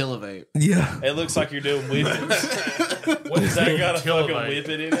a vape. utility vape. Yeah. It looks like you're doing whippets. What does that got a fucking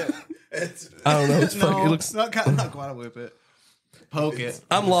whippet in it? I don't know. It's fucking, it looks. not quite a whip it. Poke it.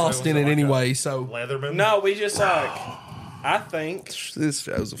 I'm lost in it anyway. So Leatherman. No, we just like. I think this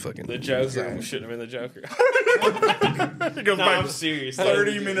show's a fucking. the Joker shouldn't have been the Joker. It goes No, back I'm serious.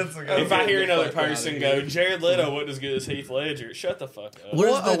 30 minutes ago. If I hear another person go, Jared Leto wasn't as good as Heath Ledger, shut the fuck up. What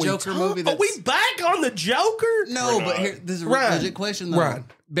is What the are we Joker talk- movie? Are That's, we back on the Joker? no, We're but not. here this is a Ryan. legit question though. Ryan.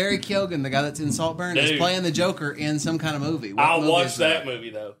 Barry Keoghan, the guy that's in Saltburn, is Dude. playing the Joker in some kind of movie. What I'll movie watch is that movie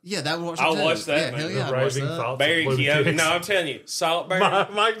though. Yeah, that would watch. I'll it too. watch that Yeah, hell movie. yeah, I'd watch Raving that. thoughts. Barry of Blue Keoghan. Ticks. No, I'm telling you, Saltburn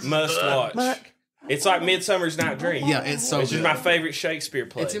Mike's must done. watch. Mike. It's like Midsummer's Night Dream. Yeah, it's so Which is good. my favorite Shakespeare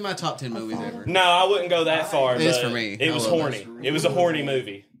play. It's in my top 10 movies ever. No, I wouldn't go that far. It is but for me. It I was love horny. It was a horny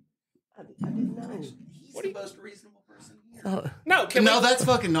movie. What the most reasonable person here. No, No, that's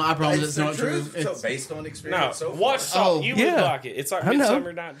fucking no. I promise it's not true. So It's, based on no. experience, so Watch far. Salt. Oh, You yeah. would like it. It's like I know.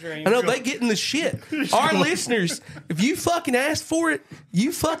 Midsummer Night Dream. I know they getting the shit. Our listeners, if you fucking ask for it,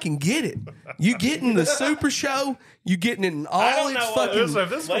 you fucking get it. You getting the super show. You getting it in I all don't its know what- fucking. Listen, if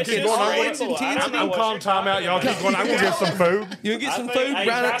this Let's keeps just going on, ramble. I don't know I'm what calling you're talking timeout. Y'all about. keep going. I'm going to get some food. You get I some think- food, hey,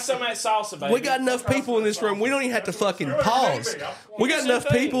 right? try some of that salsa, baby. We got enough people in this room. We don't even have to fucking pause. We got enough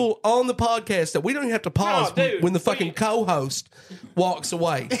people on the podcast that we don't even have to pause No, dude, when the fucking co-host walks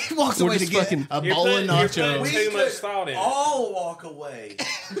away. he walks We're away to just get fucking- a You're bowl of putting- you're putting nachos. too much thought in it. all walk away.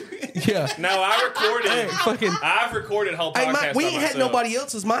 Yeah. No, I recorded. Hey, fucking. I've recorded whole Hey, podcast. Mike, we by ain't had myself. nobody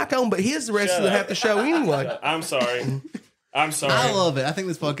else's mic on, but his the rest Shut of the up. half the show anyway. I'm sorry. I'm sorry. I love it. I think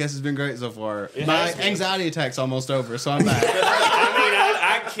this podcast has been great so far. It My has been. anxiety attack's almost over, so I'm back. I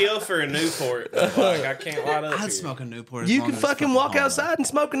mean, I'd kill for a Newport. But like, I can't light up. I'd here. smoke a Newport. As You long can as it's fucking walk hot. outside and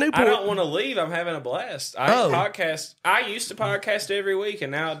smoke a I Newport. don't want to leave. I'm having a blast. I Oh. podcast. I used to podcast every week,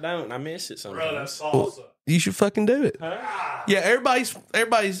 and now I don't. And I miss it sometimes. salsa. You should fucking do it. Yeah, everybody's.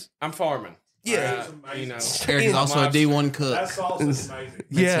 I'm farming. Yeah, You know. Eric is also a D1 cook. That salsa is amazing.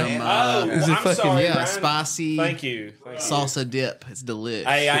 yeah. Some, Oh, Is it I'm fucking- sorry. yeah, Brian. spicy Thank you. Thank you. salsa dip. It's delicious.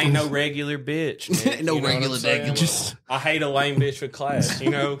 Hey, I ain't no regular bitch. Nick. Ain't no You know what regular I'm saying? degular. Just I hate a lame bitch with class. You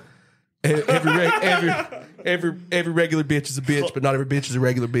know. every regular bitch is a bitch, but not every bitch is a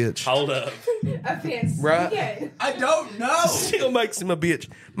regular bitch. Hold up. Offense. Right. Yeah. I don't know. Still makes him a bitch.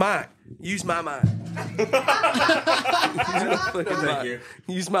 Mike, use my mic. Thank you.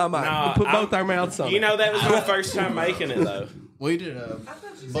 Use my mic. Nah, We'll put both I'm- our mouths on You it. know that was my first time making it though. We did a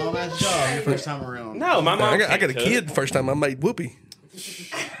bomb ass job your first time around. No, my mom. I got a can't cook. kid the first time I made whoopee.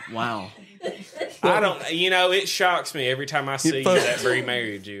 Wow. I don't. You know, it shocks me every time I see you fuck- that Bree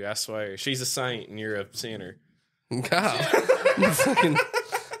married you. I swear, she's a saint and you're a sinner. God. Fucking,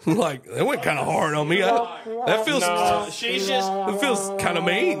 like, that went kind of hard on me. That feels No, she's just. that feels kind of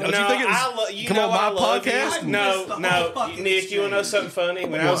mean. Don't you think it's you come know on my I love podcast? You. No, Nick, you want to know something funny?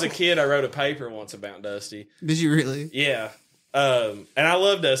 When I was a kid, I wrote a paper once about Dusty. Did you really? Yeah, and I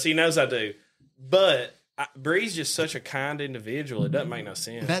love Dusty. He knows I do. But Bree's just such a kind individual. It doesn't make no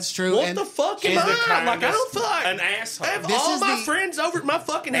sense. That's true. What and the fuck am She's the I? Like, I don't feel like an asshole. I have This all is my the- friends over at my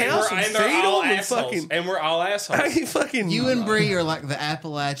fucking and house and they're feed all them and assholes. fucking. And we're all assholes. I ain't fucking. You and Bree are like the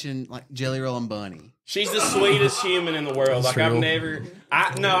Appalachian like jelly roll and bunny. She's the sweetest human in the world. Like I've real. never.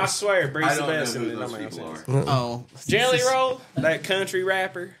 I swear, Bree's I the don't know best. who and it those don't make no people sense. are. Oh, Jelly Roll, that country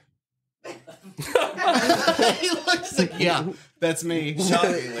rapper. he looks like yeah, that's me.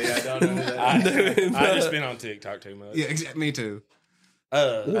 Shockingly, I don't know who that is. I just been on TikTok too much. Yeah, exactly. Me too.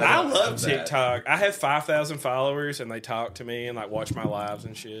 I love that. TikTok. I have 5,000 followers, and they talk to me and like watch my lives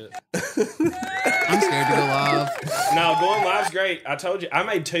and shit. I'm scared to go live. No, going live's great. I told you, I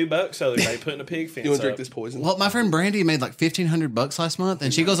made $2 the other day putting a pig fence. You want to drink up. this poison? Well, my friend Brandy made like $1,500 last month,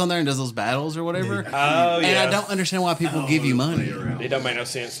 and she goes on there and does those battles or whatever. Oh yeah, And I don't understand why people give you money. It don't make no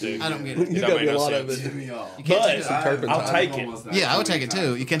sense, dude. I don't get it. It You don't got make a no lot of sense. it. You can't take But it. I'll take it. Yeah, I would take it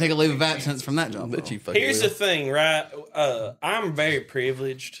too. You can't take a leave of absence from that job. Bet you fucking Here's will. the thing, right? I'm very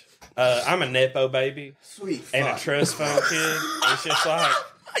privileged. I'm a Nepo baby Sweet. and a fuck. trust fund kid. It's just like,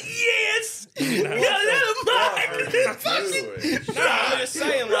 Yes. you know. Yeah, that No, I'm just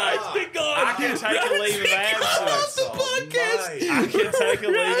saying, like, I can take a leave of absence. I can take a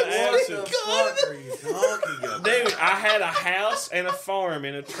leave of absence. What are you talking about? Dude, I had a house and a farm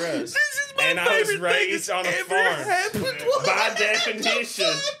in a trust. This is my And I was favorite thing raised that's on a ever farm. happened. By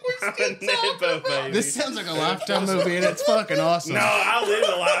definition, Nepo baby. This sounds like a Lifetime movie, and it's fucking awesome. No, I live in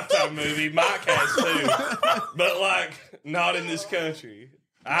a Lifetime movie. Mike has too, but like not in this country.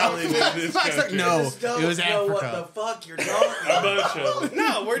 I live in this Mike's like, country. no, Don't it was know what the Africa. fuck you're talking A about. bunch of them.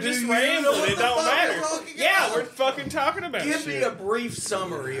 No, we're just you know rambling. what It the don't fuck matter. we're talking Yeah, about? we're fucking talking about Give shit. me a brief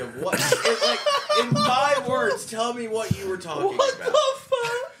summary of what, in 5 words, tell me what you were talking about.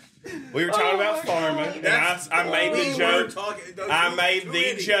 We were talking about farming, and I made the joke. I made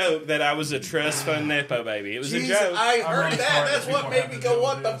the joke that I was a trust fund Nepo baby. It was a Jesus, joke. I heard that. That's what made me go,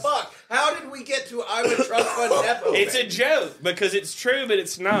 what the fuck? How did we get to I'm a trust fund Nepo? It's a joke because it's true, but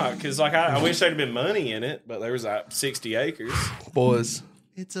it's not. Because like I wish there'd been money in it, but there was like 60 acres. Boys.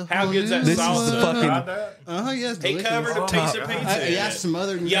 It's a How good's that This is salsa? the fucking. yes, He delicious. covered a piece of pizza. He in asked it. some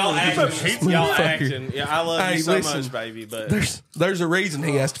other Y'all acting. Y'all acting. Yeah, I love you so much, baby. But There's a reason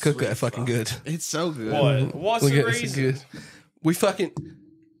he has to cook that fucking good. It's so good. what? What's Look the at this reason? good. We fucking.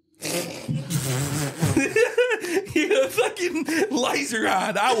 You fucking laser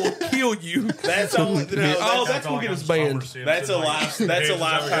eyed. I will kill you. That's all. No, Oh, that's that's what get us banned. That's a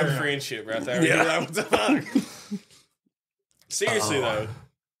lifetime friendship right there. Yeah. Seriously though,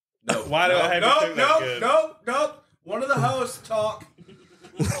 No. why do I have to cook that good? Nope. One of the hosts talk.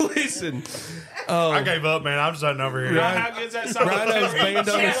 Listen. I gave up, man. I'm just sitting over here. Right. How good's that salsa? Rhino's banned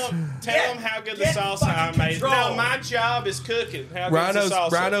on us. Tell them how good the Get salsa I fucking made. control. No, my job is cooking. How good's the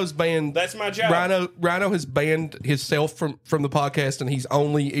salsa? Rhino's banned. That's my job. Rhino has banned himself from the podcast, and he's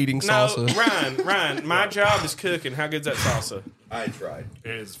only eating No, salsa. Ryan, my job is cooking. How good's that salsa? I tried.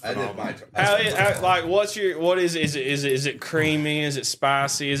 It is I did phenomenal. my Like, what is it creamy? Is it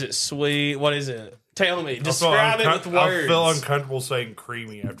spicy? Is it sweet? What is it? Tell me. Describe it with words. I feel uncomfortable saying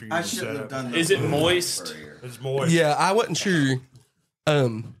creamy after you I just said shouldn't have it. done Is it moist? It's moist. Yeah, I wasn't sure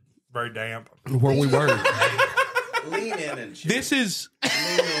Very damp. where we were. Lean in and shit. This is Lean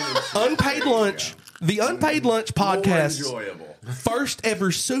in and shit. Unpaid Lunch, the Unpaid Lunch podcast, More enjoyable. first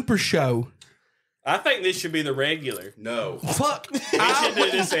ever super show. I think this should be the regular. No. Fuck. We should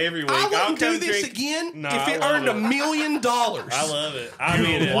do this every week. I I'll wouldn't do come this drink. again No, if I it love earned it. $1 million. I love it. I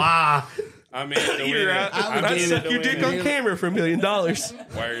mean it. Why? I mean it. You're right. I'd suck your dick on camera for $1 million.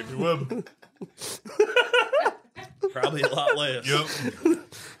 Word. Probably a lot less. Yep.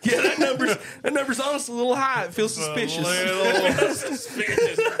 Yeah, that number's honestly a little high. It feels suspicious.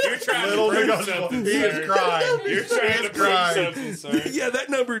 Suspicious. You're trying Little to prove nigga, something, he is sir. crying. You're trying to prove crying. something, sir. Yeah, that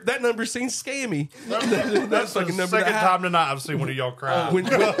number seems scammy. That's the fucking number second that high. time tonight I've seen one of y'all cry.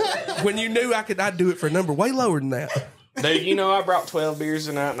 When you knew I'd do it for a number way lower than that. Dude, you know I brought 12 beers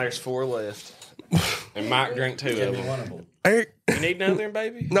tonight and there's 4 left. And Mike drank 2 of them. Eric, You need another,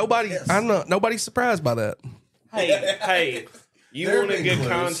 baby? nobody's surprised by that. Hey, you They're wanted big good clues.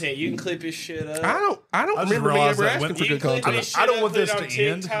 content, you can clip his shit up. I don't I just remember me realized ever that asking when- for You good can clip content. his shit I don't up, want put it this on to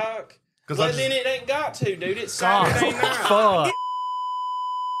end. TikTok. 'Cause But I then it ain't got to, dude. It's Saturday night. Fuck.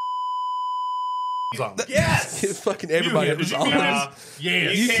 Yes. Fucking everybody You- was did you all hear this. this?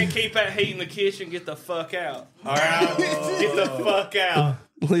 Yes. You can't keep that heat in the kitchen. Get the fuck out. All right? Get the fuck out.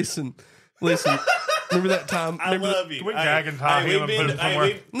 Listen. Remember that time? I love you. Can we gag and tie him and put him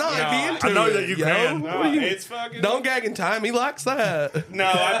somewhere? No, No, it'd be into I know it, that you yo. can. What do you- It's fucking. Don't gag and time. He likes that. No,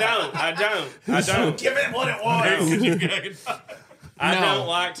 I don't. Give it what it was. Can you gag and tie? I No. don't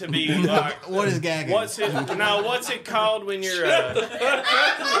like to be like. What is gagging? What's it called when you're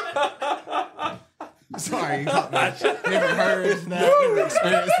Sorry, you caught me. Never heard that. Never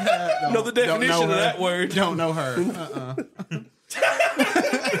experienced that. Don't- Know the don't definition of her. that word. Don't know her.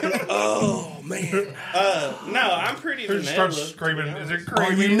 Oh man. no, I'm pretty Who vanilla. starts screaming? Is it Are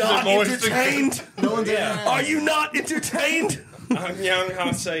creamy? you Is it not moist? entertained? Yeah. Are you not entertained? I'm Young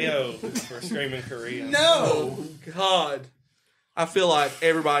Haseo for screaming Korean. No. God. I feel like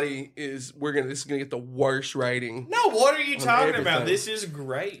everybody is. This is gonna get the worst rating. No, what are you talking about? everything. This is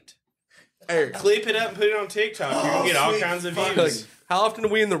great. Eric, Clip it up and put it on TikTok. You're gonna get all sweet kinds of fuck. like, views. how often are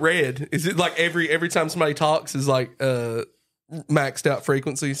we in the red? Is it like every time somebody talks is like maxed out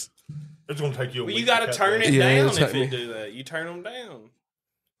frequencies? It's going to take you a Well, week. you got to cut turn that. it Yeah, down it's if like me. it do that. You turn them down,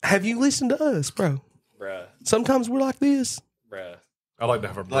 Have you listened to us, bro? bruh. Sometimes we're like this. I like to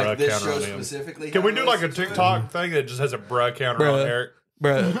have a bruh Like this counter show on him. specifically. Can we do like a TikTok thing that just has a bruh counter Bruh. on Eric?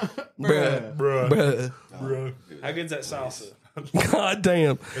 Bruh. Bruh. Bruh. Bruh. Bruh. How good's that salsa? God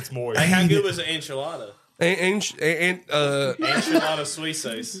damn. It's moist. Hey, how good was the enchilada? And Enchilada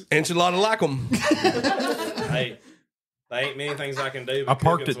suizes. enchilada like 'em. Hey, there ain't many things I can do. I But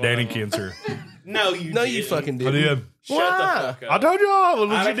parked cooking's at Danny one of them. Kinzer. No, you No, didn't. you fucking I did. did. Shut Why? the fuck up. I told y'all. What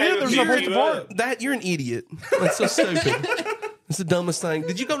I'd you have did. There's no beat place to you park. up. That you're an idiot. That's so stupid. It's the dumbest thing.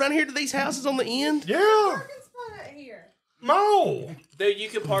 Did you go down here to these houses on the end? Yeah. Parking spot out here. No. Dude, you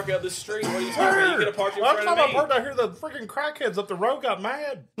could park up the street. What are you talking about? You could have parked in I'm front talking of about me. parked out here. The freaking crackheads up the road got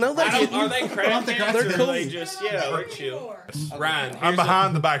mad. No, they didn't. Are they crackheads or cool. are they just, they're chill? Ryan, I'm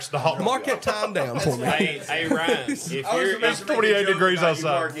behind the back stop. Mark that time down for me. Hey, Ryan, if you're, It's 28 degrees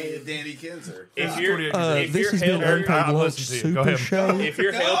outside. Danny Kinzer. if you're, if This your has been helper, Unpaid I'll Lunch listen to you. Super Go ahead. Show. if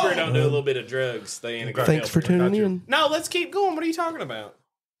your helper don't do a little bit of drugs, they ain't a good Thanks for helper. tuning in. No, let's keep going. What are you talking about?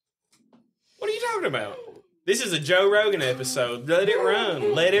 What are you talking about? This is a Joe Rogan episode. Let it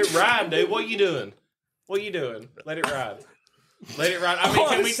run. Let it ride, dude. What you doing? What you doing? Let it ride. Let it ride. I mean, can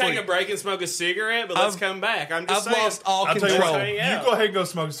we Honestly. take a break and smoke a cigarette? But let's come back. I'm just I've saying. lost all I'll tell you control. what. Hang You out. go ahead and go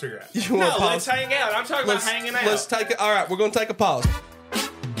smoke a cigarette. You want No, to pause? let's hang out. I'm talking about hanging out. Let's take it. All right, we're going to take a pause.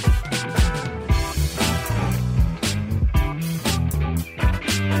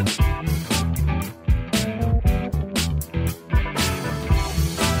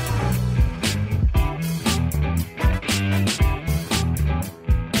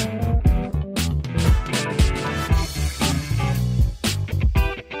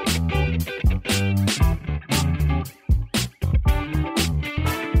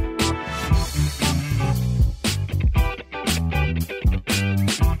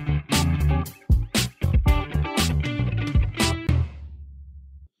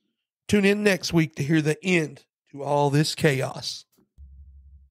 Tune in next week to hear the end to all this chaos.